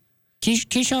defense.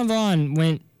 Keyshawn Vaughn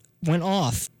went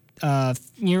off.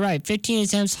 You're right. 15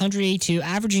 attempts, 182,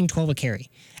 averaging 12 a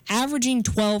carry. Averaging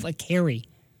 12 a carry.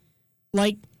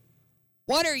 Like,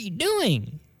 what are you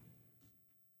doing?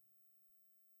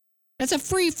 That's a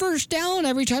free first down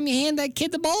every time you hand that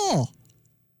kid the ball.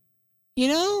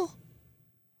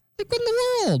 Like, what in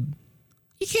the world?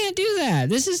 You can't do that.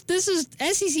 This is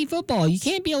SEC football. You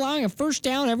can't be allowing a first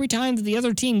down every time that the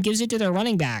other team gives it to their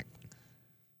running back.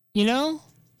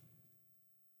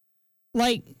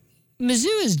 Like,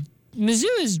 Mizzou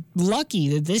is lucky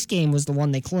that this game was the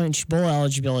one they clinched bowl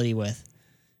eligibility with,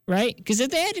 right? Because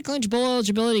if they had to clinch bowl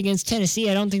eligibility against Tennessee,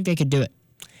 I don't think they could do it.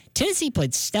 Tennessee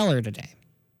played stellar today.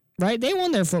 Right? They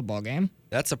won their football game.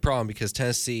 That's a problem because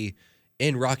Tennessee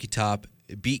in Rocky Top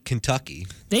beat Kentucky.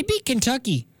 They beat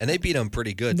Kentucky. And they beat them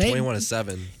pretty good,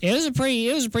 21-7. It was a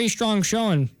pretty strong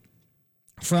showing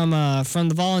from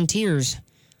the Volunteers.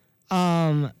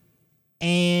 And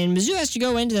Mizzou has to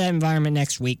go into that environment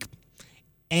next week.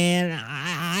 And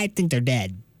I think they're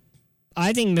dead.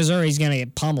 I think Missouri's going to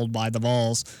get pummeled by the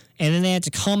Vols. And then they have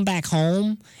to come back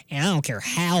home. And I don't care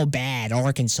how bad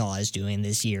Arkansas is doing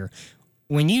this year.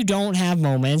 When you don't have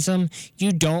momentum,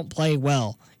 you don't play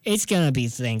well. It's going to be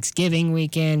Thanksgiving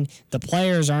weekend. The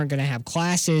players aren't going to have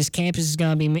classes. Campus is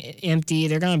going to be empty.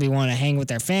 They're going to be wanting to hang with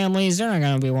their families. They're not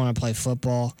going to be wanting to play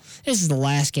football. This is the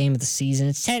last game of the season.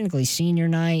 It's technically senior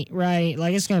night, right?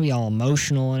 Like, it's going to be all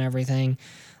emotional and everything.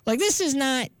 Like, this is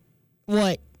not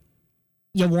what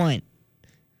you want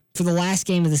for the last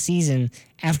game of the season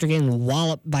after getting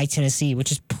walloped by Tennessee,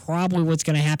 which is probably what's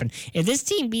going to happen. If this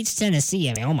team beats Tennessee,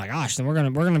 I mean, oh my gosh, then we're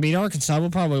gonna beat Arkansas. We'll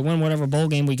probably win whatever bowl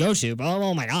game we go to. But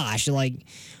oh my gosh, like,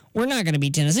 we're not going to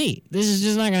beat Tennessee. This is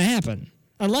just not going to happen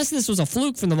unless this was a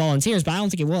fluke from the Volunteers. But I don't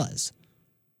think it was.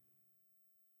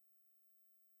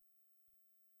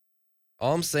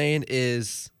 All I'm saying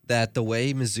is that the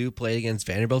way Mizzou played against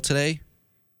Vanderbilt today,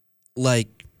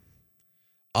 like,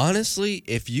 honestly,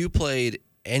 if you played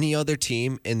any other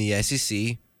team in the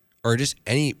SEC or just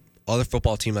any other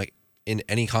football team, like in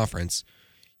any conference,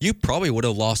 you probably would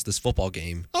have lost this football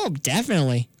game. Oh,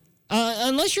 definitely.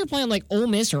 Unless you're playing like Ole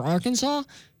Miss or Arkansas,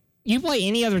 You play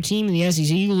any other team in the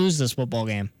SEC, you lose this football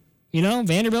game. You know,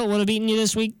 Vanderbilt would have beaten you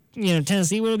this week. You know,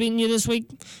 Tennessee would have beaten you this week.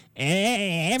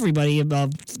 Everybody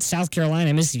above South Carolina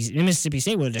and Mississippi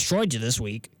State would have destroyed you this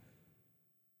week.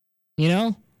 You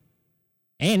know?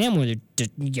 A&M would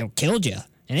have killed you.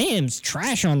 And A&M's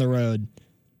trash on the road.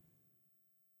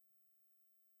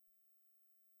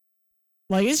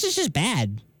 Like, this is just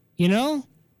bad. You know?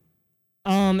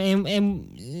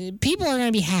 And people are going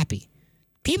to be happy.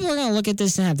 People are going to look at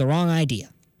this and have the wrong idea.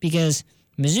 Because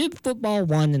Mizzou football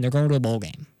won and they're going to a bowl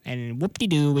game. And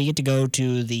whoop-de-doo, we get to go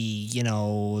to the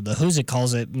Hoosick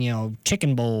calls it,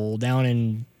 Chicken Bowl down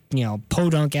in,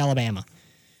 Podunk, Alabama.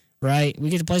 Right? We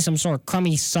get to play some sort of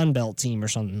crummy Sunbelt team or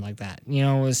something like that.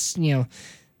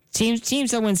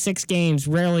 Teams that win 6 games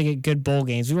rarely get good bowl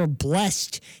games. We were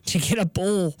blessed to get a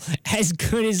bowl as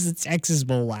good as the Texas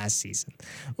Bowl last season.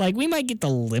 Like, we might get the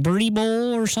Liberty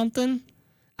Bowl or something.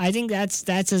 I think that's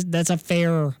a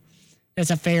fair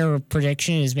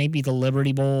prediction, is maybe the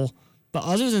Liberty Bowl. But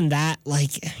other than that,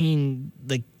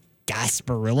 the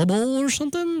Gasparilla Bowl or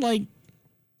something,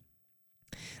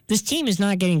 this team is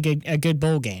not getting a good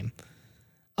bowl game.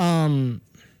 And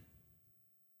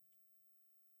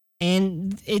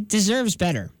it deserves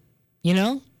better. You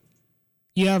know?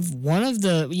 You have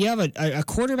a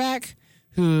quarterback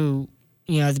who,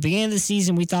 at the beginning of the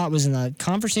season we thought was in the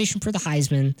conversation for the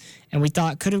Heisman and we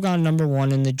thought could have gone number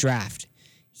 1 in the draft.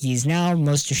 He's now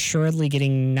most assuredly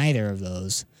getting neither of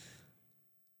those.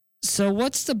 So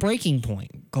what's the breaking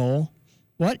point, Cole?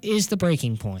 What is the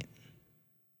breaking point?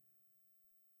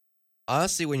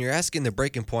 Honestly, when you're asking the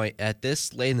breaking point at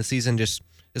this late in the season, just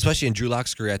especially in Drew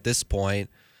Lock's career at this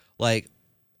point,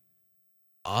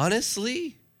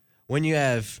 honestly, when you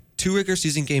have 2 regular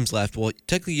season games left, well,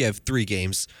 technically you have 3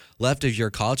 games left of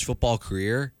your college football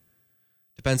career.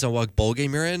 Depends on what bowl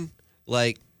game you're in.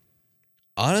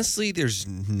 Honestly, there's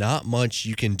not much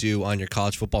you can do on your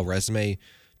college football resume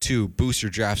to boost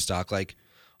your draft stock.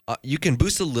 You can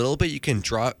boost a little bit, you can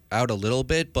draw out a little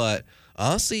bit, but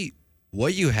honestly,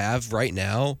 what you have right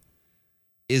now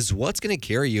is what's going to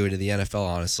carry you into the NFL,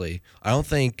 honestly. I don't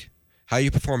think how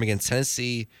you perform against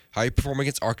Tennessee, how you perform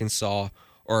against Arkansas,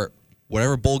 or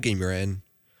whatever bowl game you're in,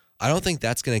 I don't think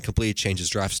that's going to completely change his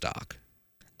draft stock.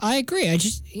 I agree. I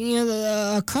just,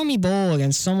 a crummy bowl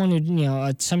against someone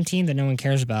who, some team that no one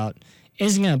cares about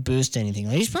isn't going to boost anything.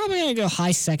 He's probably going to go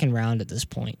high second round at this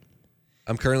point.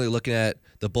 I'm currently looking at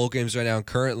the bowl games right now, and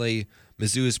currently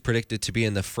Mizzou is predicted to be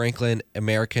in the Franklin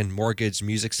American Mortgage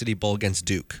Music City Bowl against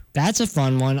Duke. That's a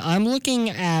fun one. I'm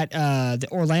looking at the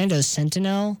Orlando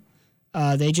Sentinel.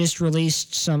 They just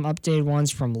released some updated ones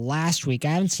from last week. I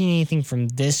haven't seen anything from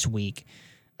this week.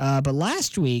 But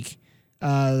last week,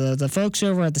 the folks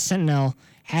over at the Sentinel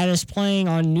had us playing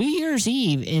on New Year's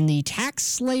Eve in the Tax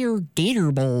Slayer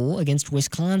Gator Bowl against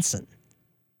Wisconsin,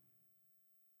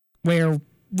 where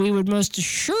we would most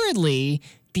assuredly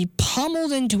be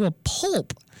pummeled into a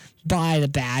pulp by the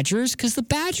Badgers because the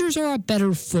Badgers are a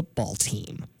better football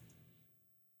team.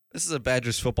 This is a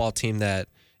Badgers football team that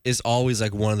is always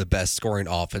one of the best scoring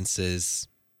offenses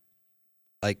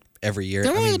every year.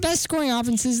 They're one of the best scoring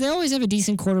offenses. They always have a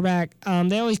decent quarterback.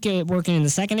 They always get it working in the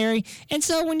secondary. And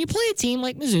so when you play a team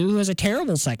like Mizzou, who has a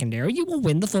terrible secondary, you will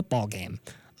win the football game.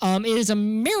 It is a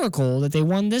miracle that they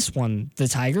won this one, the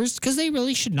Tigers, because they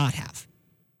really should not have.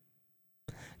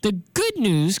 The good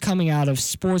news coming out of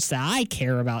sports that I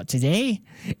care about today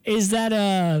is that,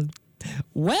 I'll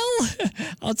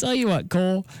tell you what,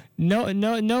 Cole.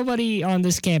 Nobody on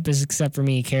this campus except for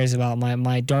me cares about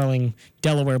my darling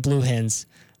Delaware Blue Hens.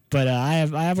 But I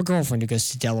have a girlfriend who goes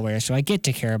to Delaware, so I get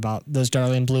to care about those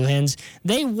darling Blue Hens.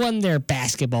 They won their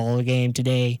basketball game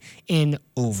today in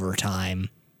overtime.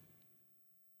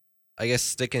 I guess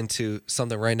sticking to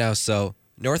something right now. So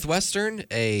Northwestern,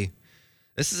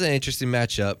 this is an interesting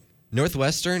matchup.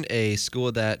 Northwestern, a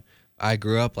school that I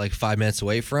grew up 5 minutes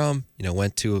away from,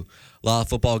 went to a lot of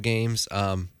football games.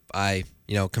 I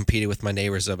competed with my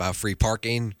neighbors about free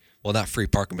parking. Well, not free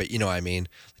parking, but you know what I mean.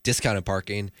 Discounted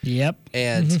parking. Yep.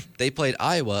 And they played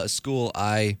Iowa, a school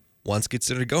I once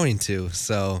considered going to.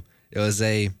 So it was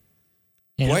quite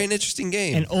an interesting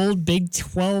game. An old Big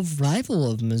 12 rival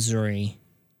of Missouri.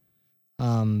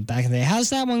 Back in the day.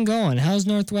 How's that one going? How's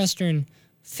Northwestern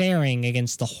faring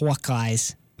against the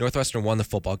Hawkeyes? Northwestern won the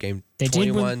football game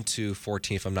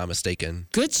 21-14, if I'm not mistaken.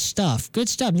 Good stuff.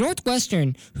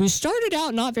 Northwestern, who started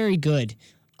out not very good,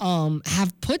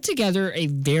 have put together a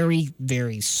very,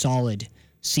 very solid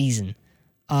season.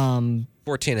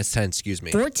 14-10, excuse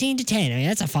me. 14-10. I mean,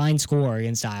 that's a fine score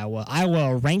against Iowa.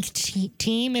 Iowa, a ranked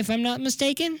team, if I'm not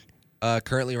mistaken.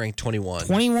 Currently ranked 21.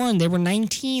 21. They were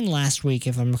 19 last week,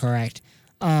 if I'm correct.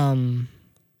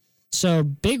 So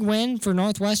big win for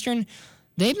Northwestern.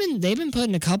 They've been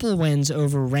putting a couple of wins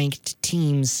over ranked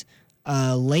teams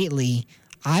lately.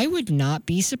 I would not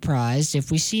be surprised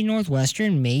if we see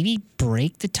Northwestern maybe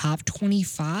break the top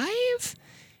 25.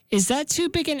 Is that too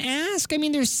big an ask? I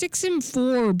mean, they're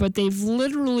 6-4, but they've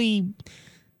literally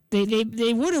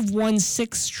they would have won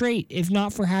 6 straight if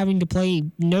not for having to play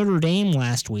Notre Dame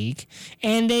last week,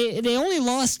 and they only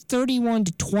lost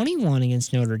 31-21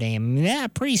 against Notre Dame. I mean, that's a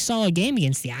pretty solid game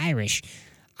against the Irish.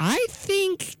 I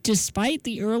think, despite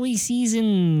the early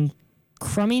season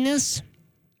crumminess,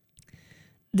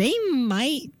 they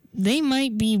might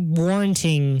be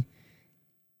warranting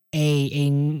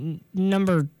a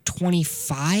number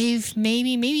 25, maybe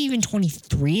even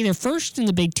 23. They're first in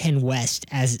the Big Ten West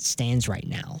as it stands right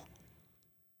now.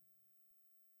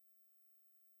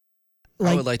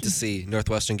 I would like to see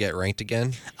Northwestern get ranked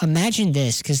again. Imagine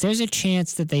this, because there's a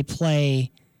chance that they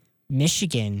play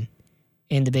Michigan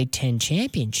in the Big Ten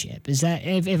championship. Is that,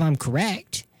 if I'm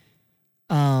correct?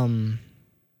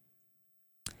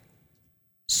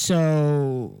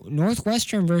 So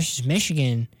Northwestern versus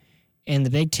Michigan in the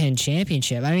Big Ten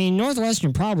championship. I mean,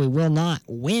 Northwestern probably will not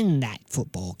win that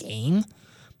football game,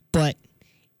 but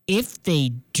if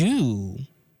they do,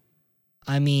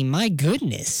 I mean, my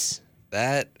goodness.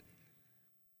 That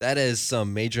has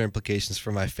some major implications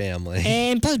for my family.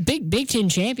 And plus, Big Ten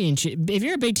championship. If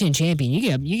you're a Big Ten champion, you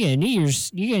get a New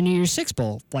Year's Six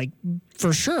Bowl, like,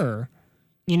 for sure.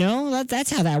 You know,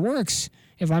 that's how that works,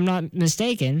 if I'm not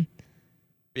mistaken.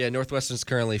 Yeah, Northwestern's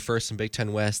currently first in Big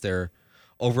Ten West. They're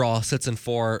overall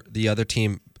 6-4. The other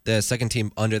team, the second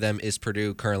team under them, is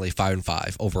Purdue, currently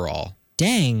 5-5 overall.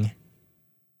 Dang.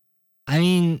 I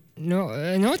mean,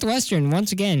 Northwestern,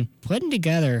 once again, putting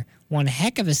together one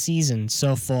heck of a season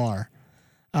so far.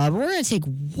 But we're going to take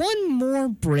one more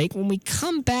break. When we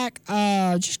come back,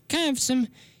 just kind of some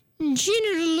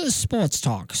general sports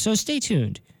talk. So stay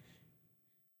tuned.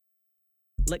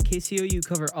 Let KCOU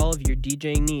cover all of your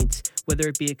DJing needs, whether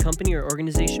it be a company or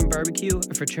organization barbecue,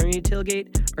 a fraternity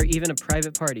tailgate, or even a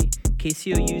private party.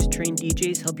 KCOU's trained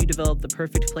DJs help you develop the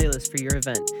perfect playlist for your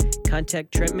event.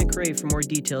 Contact Trent McRae for more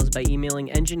details by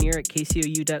emailing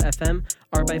engineer@kcou.fm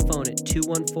or by phone at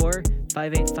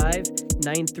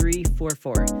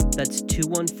 214-585-9344. That's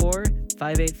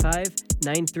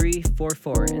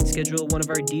 214-585-9344 and schedule one of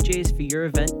our DJs for your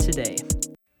event today.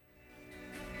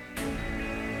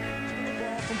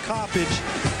 From Coppage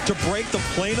to break the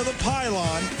plane of the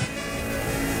pylon.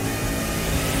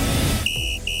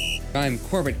 I'm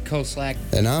Corbett Koslak.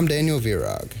 And I'm Daniel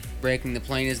Virag. Breaking the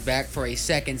Plane is back for a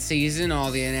second season.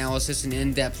 All the analysis and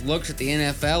in-depth looks at the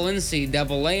NFL,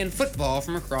 NCAA, and football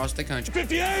from across the country.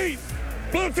 58!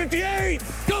 Blue 58!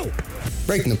 Go!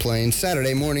 Breaking the Plane,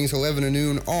 Saturday mornings 11 to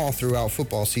noon all throughout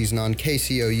football season on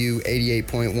KCOU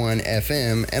 88.1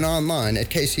 FM and online at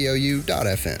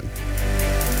kcou.fm.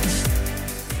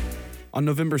 On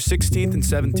November 16th and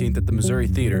 17th at the Missouri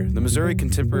Theater, the Missouri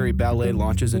Contemporary Ballet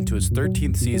launches into its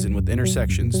 13th season with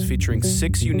Intersections, featuring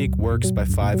 6 unique works by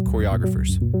 5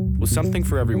 choreographers. With something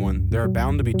for everyone, there are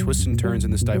bound to be twists and turns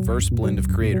in this diverse blend of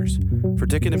creators. For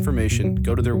ticket information,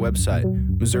 go to their website,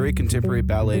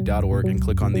 MissouriContemporaryBallet.org, and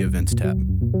click on the Events tab.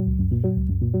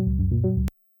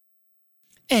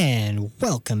 And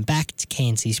welcome back to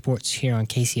KNC Sports here on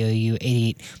KCOU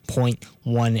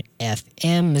 88.1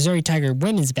 FM. Missouri Tiger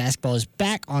women's basketball is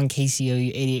back on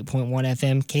KCOU 88.1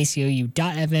 FM,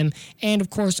 KCOU.FM, and of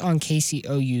course on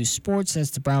KCOU Sports.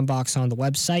 That's the brown box on the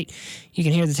website. You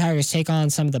can hear the Tigers take on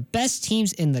some of the best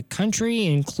teams in the country,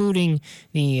 including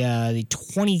the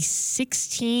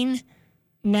 2016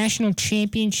 National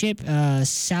Championship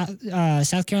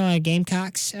South Carolina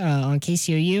Gamecocks on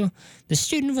KCOU, the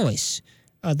student voice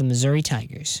of the Missouri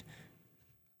Tigers.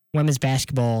 Women's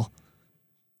basketball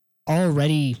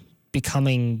already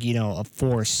becoming, a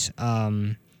force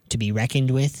to be reckoned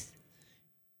with.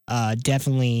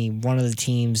 Definitely one of the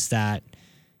teams that,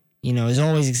 is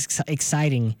always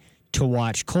exciting to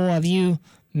watch. Cole, have you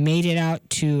made it out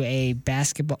to a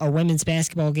women's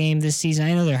basketball game this season?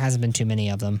 I know there hasn't been too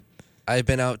many of them. I've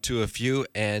been out to a few,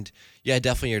 and yeah,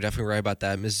 you're definitely right about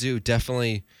that. Mizzou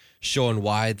definitely showing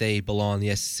why they belong in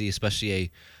the SEC, especially a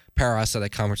powerhouse of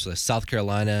that conference with South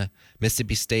Carolina.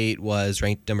 Mississippi State was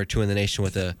ranked number 2 in the nation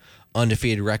with a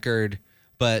undefeated record.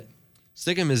 But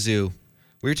sticking Mizzou,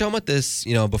 we were talking about this,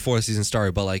 before the season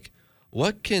started, but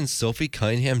what can Sophie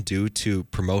Cunningham do to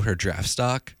promote her draft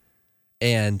stock?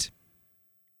 And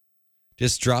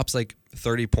just drops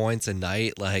 30 points a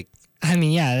night, I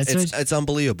mean, yeah, it's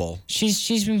unbelievable.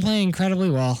 She's been playing incredibly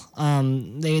well.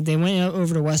 They went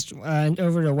over to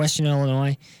Western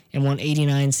Illinois and won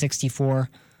 89-64.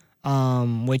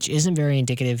 which isn't very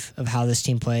indicative of how this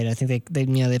team played. I think they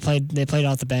played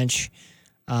off the bench,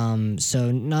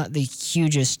 so not the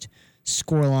hugest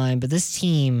scoreline. But this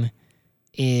team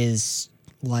is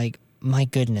like, my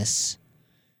goodness.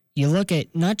 You look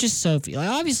at not just Sophie. Like,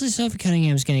 obviously, Sophie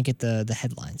Cunningham is going to get the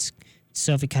headlines.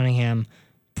 Sophie Cunningham,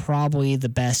 probably the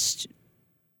best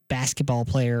basketball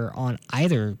player on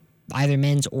either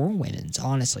men's or women's.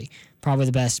 Honestly, probably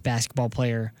the best basketball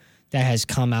player that has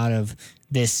come out of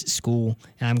this school.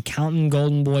 And I'm counting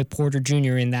Golden Boy Porter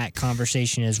Jr. in that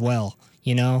conversation as well.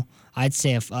 You know, I'd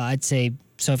say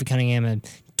Sophie Cunningham had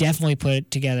definitely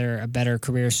put together a better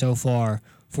career so far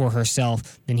for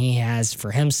herself than he has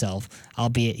for himself,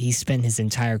 albeit he spent his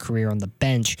entire career on the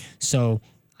bench. So,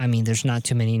 I mean, there's not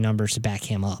too many numbers to back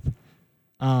him up.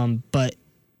 But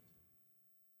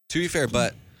to be fair,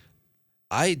 but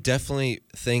I definitely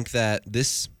think that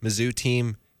this Mizzou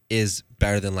team is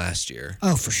better than last year.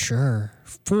 Oh, for sure.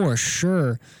 For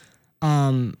sure.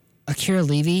 Akira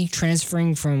Levy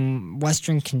transferring from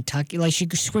Western Kentucky. Like, she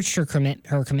switched her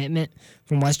commitment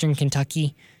from Western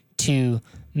Kentucky to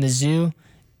Mizzou.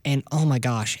 And oh my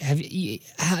gosh, you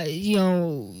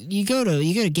go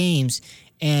to games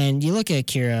and you look at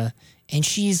Akira and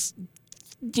she's,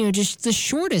 just the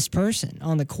shortest person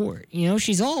on the court.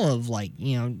 She's all of I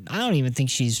don't even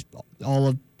think she's all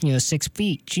of 6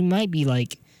 feet. She might be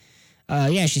like,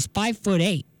 she's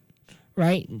 5'8",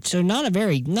 right? So not a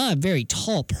very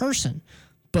tall person,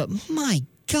 but my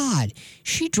God,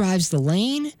 she drives the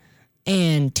lane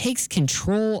and takes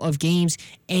control of games,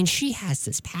 and she has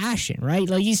this passion, right?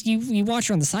 Like, you watch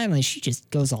her on the sideline, she just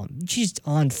goes on. She's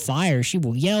on fire. She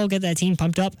will yell, get that team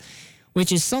pumped up,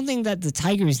 which is something that the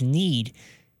Tigers need.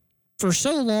 For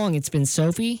so long, it's been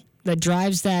Sophie that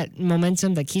drives that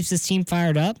momentum, that keeps this team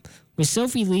fired up. With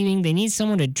Sophie leaving, they need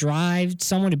someone to drive,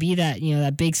 someone to be that,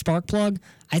 that big spark plug.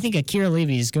 I think Akira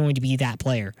Levy is going to be that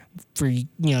player for,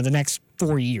 the next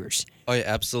 4 years. Oh, yeah,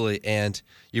 absolutely. And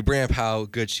you bring up how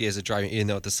good she is at driving, even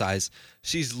though at the size.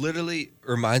 She's literally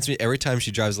reminds me, every time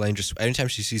she drives the lane, just anytime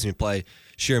she sees me play,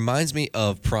 she reminds me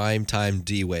of prime-time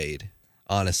D. Wade,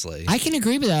 honestly. I can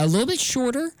agree with that. A little bit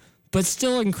shorter, but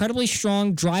still incredibly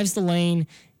strong, drives the lane,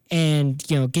 and,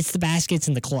 gets the baskets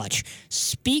in the clutch.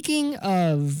 Speaking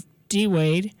of D.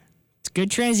 Wade, it's a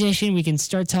good transition. We can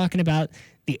start talking about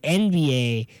the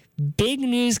NBA. Big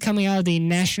news coming out of the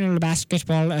National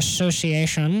Basketball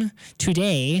Association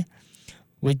today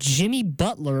with Jimmy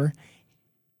Butler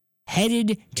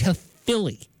headed to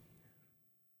Philly.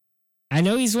 I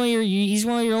know he's one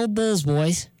of your old Bulls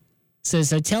boys. So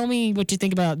tell me what you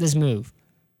think about this move.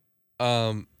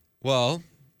 Well,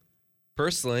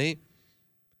 personally,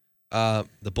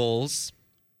 the Bulls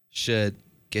should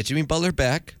get Jimmy Butler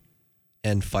back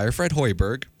and fire Fred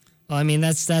Hoiberg. Well, I mean,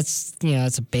 that's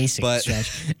a basic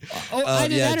stretch.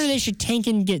 Either that or they should tank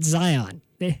and get Zion.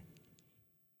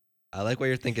 I like what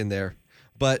you're thinking there.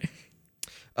 But,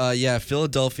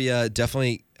 Philadelphia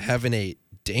definitely having a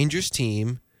dangerous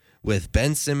team with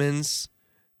Ben Simmons,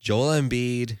 Joel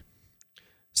Embiid.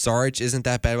 Saric isn't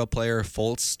that bad of a player.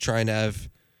 Fultz trying to have,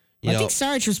 I think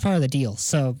Saric was part of the deal.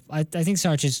 So I think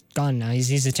Saric is gone now.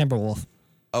 He's a Timberwolf.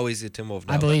 Oh, he's a Timberwolf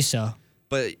now. I believe so.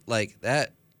 But,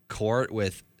 that court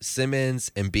with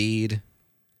Simmons, Embiid,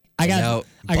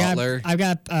 Butler. I've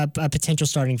got a potential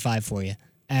starting five for you.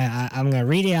 I'm gonna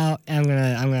read it out, and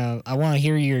I want to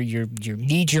hear your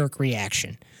knee-jerk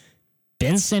reaction.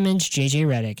 Ben Simmons, JJ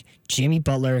Redick, Jimmy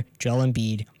Butler, Joel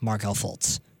Embiid, Markelle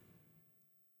Fultz.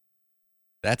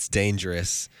 That's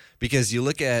dangerous because you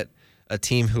look at a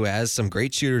team who has some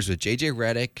great shooters with JJ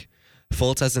Redick.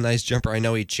 Fultz has a nice jumper. I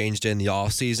know he changed it in the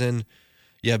offseason.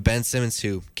 You have Ben Simmons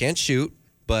who can't shoot,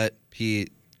 but he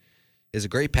is a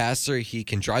great passer. He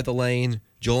can drive the lane.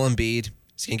 Joel Embiid,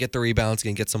 he's going to get the rebounds,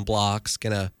 going to get some blocks,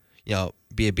 going to,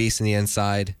 be a beast in the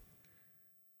inside.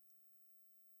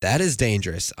 That is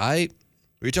dangerous. We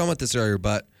were talking about this earlier,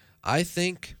 but I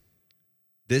think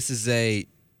this is a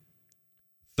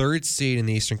third seed in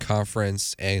the Eastern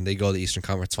Conference, and they go to the Eastern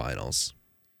Conference Finals.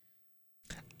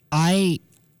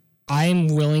 I'm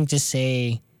willing to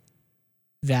say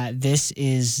that this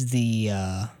is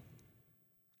the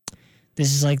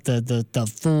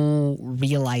full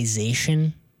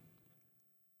realization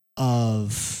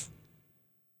of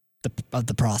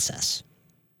the process.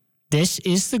 This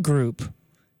is the group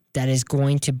that is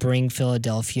going to bring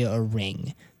Philadelphia a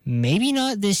ring. Maybe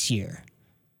not this year,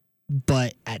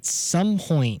 but at some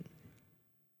point,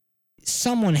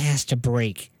 someone has to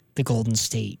break the Golden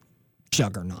State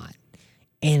juggernaut.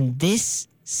 And this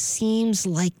seems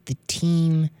like the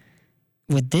team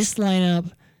with this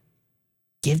lineup.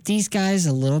 Give these guys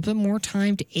a little bit more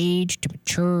time to age, to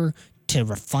mature, to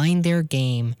refine their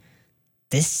game.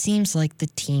 this seems like the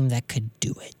team that could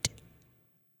do it.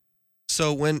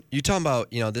 So when you talk about,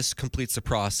 this completes the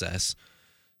process.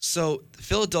 So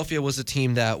Philadelphia was a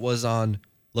team that was on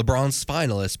LeBron's spine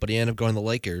list, but he ended up going to the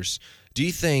Lakers. Do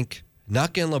you think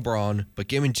not getting LeBron, but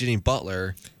giving Jimmy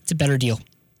Butler, it's a better deal?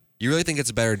 You really think it's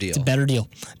a better deal? It's a better deal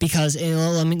because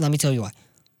let me tell you why.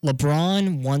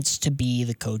 LeBron wants to be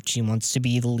the coach. He wants to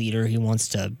be the leader. He wants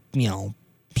to,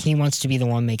 he wants to be the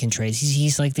one making trades.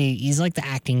 He's like the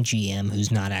acting GM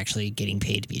who's not actually getting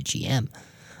paid to be a GM.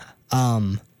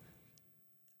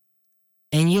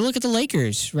 And you look at the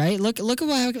Lakers, right? Look at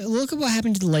what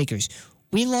happened to the Lakers.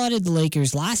 We lauded the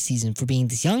Lakers last season for being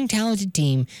this young, talented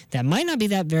team that might not be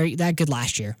that good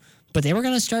last year, but they were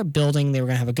going to start building. They were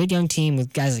going to have a good young team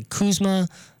with guys like Kuzma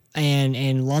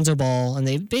and Lonzo Ball, and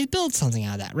they built something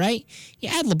out of that, right? You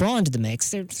add LeBron to the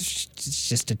mix, it's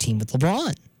just a team with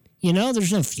LeBron.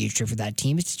 There's no future for that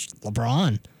team. It's just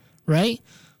LeBron, right?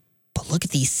 But look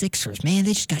at these Sixers, man.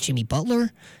 They just got Jimmy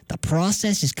Butler. The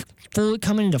process is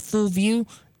coming into full view.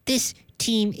 This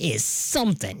team is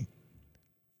something.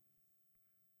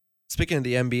 Speaking of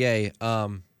the NBA,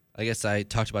 I guess I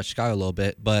talked about Chicago a little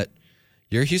bit, but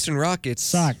your Houston Rockets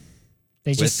suck.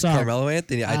 They just suck. Carmelo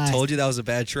Anthony. I told you that was a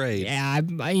bad trade. Yeah,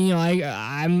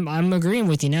 I'm agreeing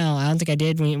with you now. I don't think I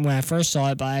did when I first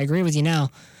saw it, but I agree with you now.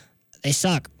 They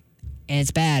suck, and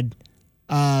it's bad.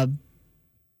 But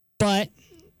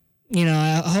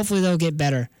hopefully they'll get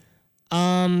better.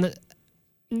 Running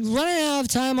out of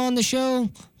time on the show,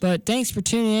 but thanks for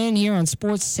tuning in here on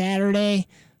Sports Saturday.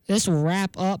 This will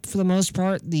wrap up, for the most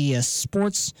part, the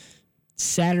Sports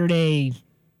Saturday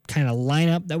kind of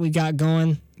lineup that we got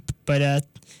going. But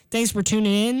thanks for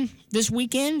tuning in this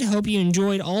weekend. Hope you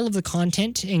enjoyed all of the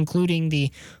content, including the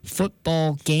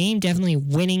football game. Definitely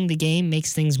winning the game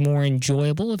makes things more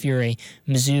enjoyable if you're a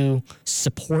Mizzou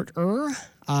supporter.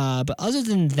 But other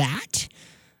than that,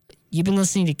 you've been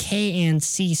listening to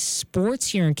KNC Sports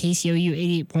here on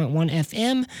KCOU 88.1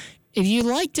 FM. If you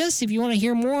liked us, if you want to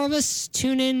hear more of us,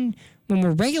 tune in when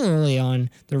we're regularly on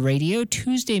the radio,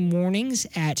 Tuesday mornings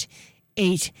at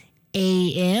 8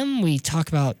 a.m. We talk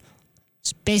about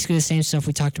basically the same stuff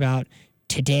we talked about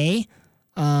today.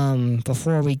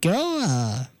 Before we go,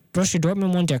 Borussia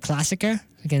Dortmund won their Klassiker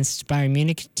against Bayern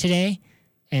Munich today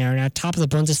and are now top of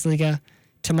the Bundesliga.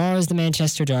 Tomorrow is the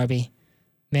Manchester Derby.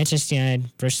 Manchester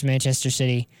United versus Manchester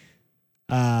City.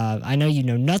 I know you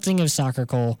know nothing of soccer,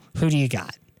 Cole. Who do you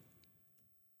got?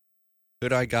 Who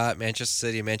do I got? Manchester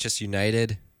City, Manchester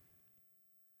United.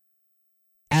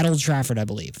 At Old Trafford, I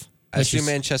believe. I assume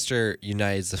Manchester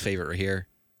United's the favorite right here.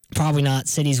 Probably not.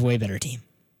 City's a way better team.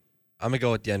 I'm going to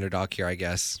go with the underdog here, I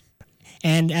guess.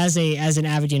 And as an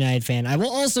avid United fan, I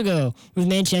will also go with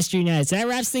Manchester United. So that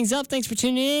wraps things up. Thanks for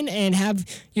tuning in, and have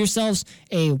yourselves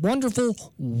a wonderful,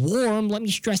 warm, let me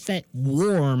stress that,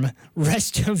 warm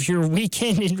rest of your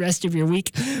weekend and rest of your week.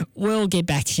 We'll get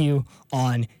back to you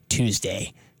on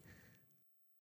Tuesday.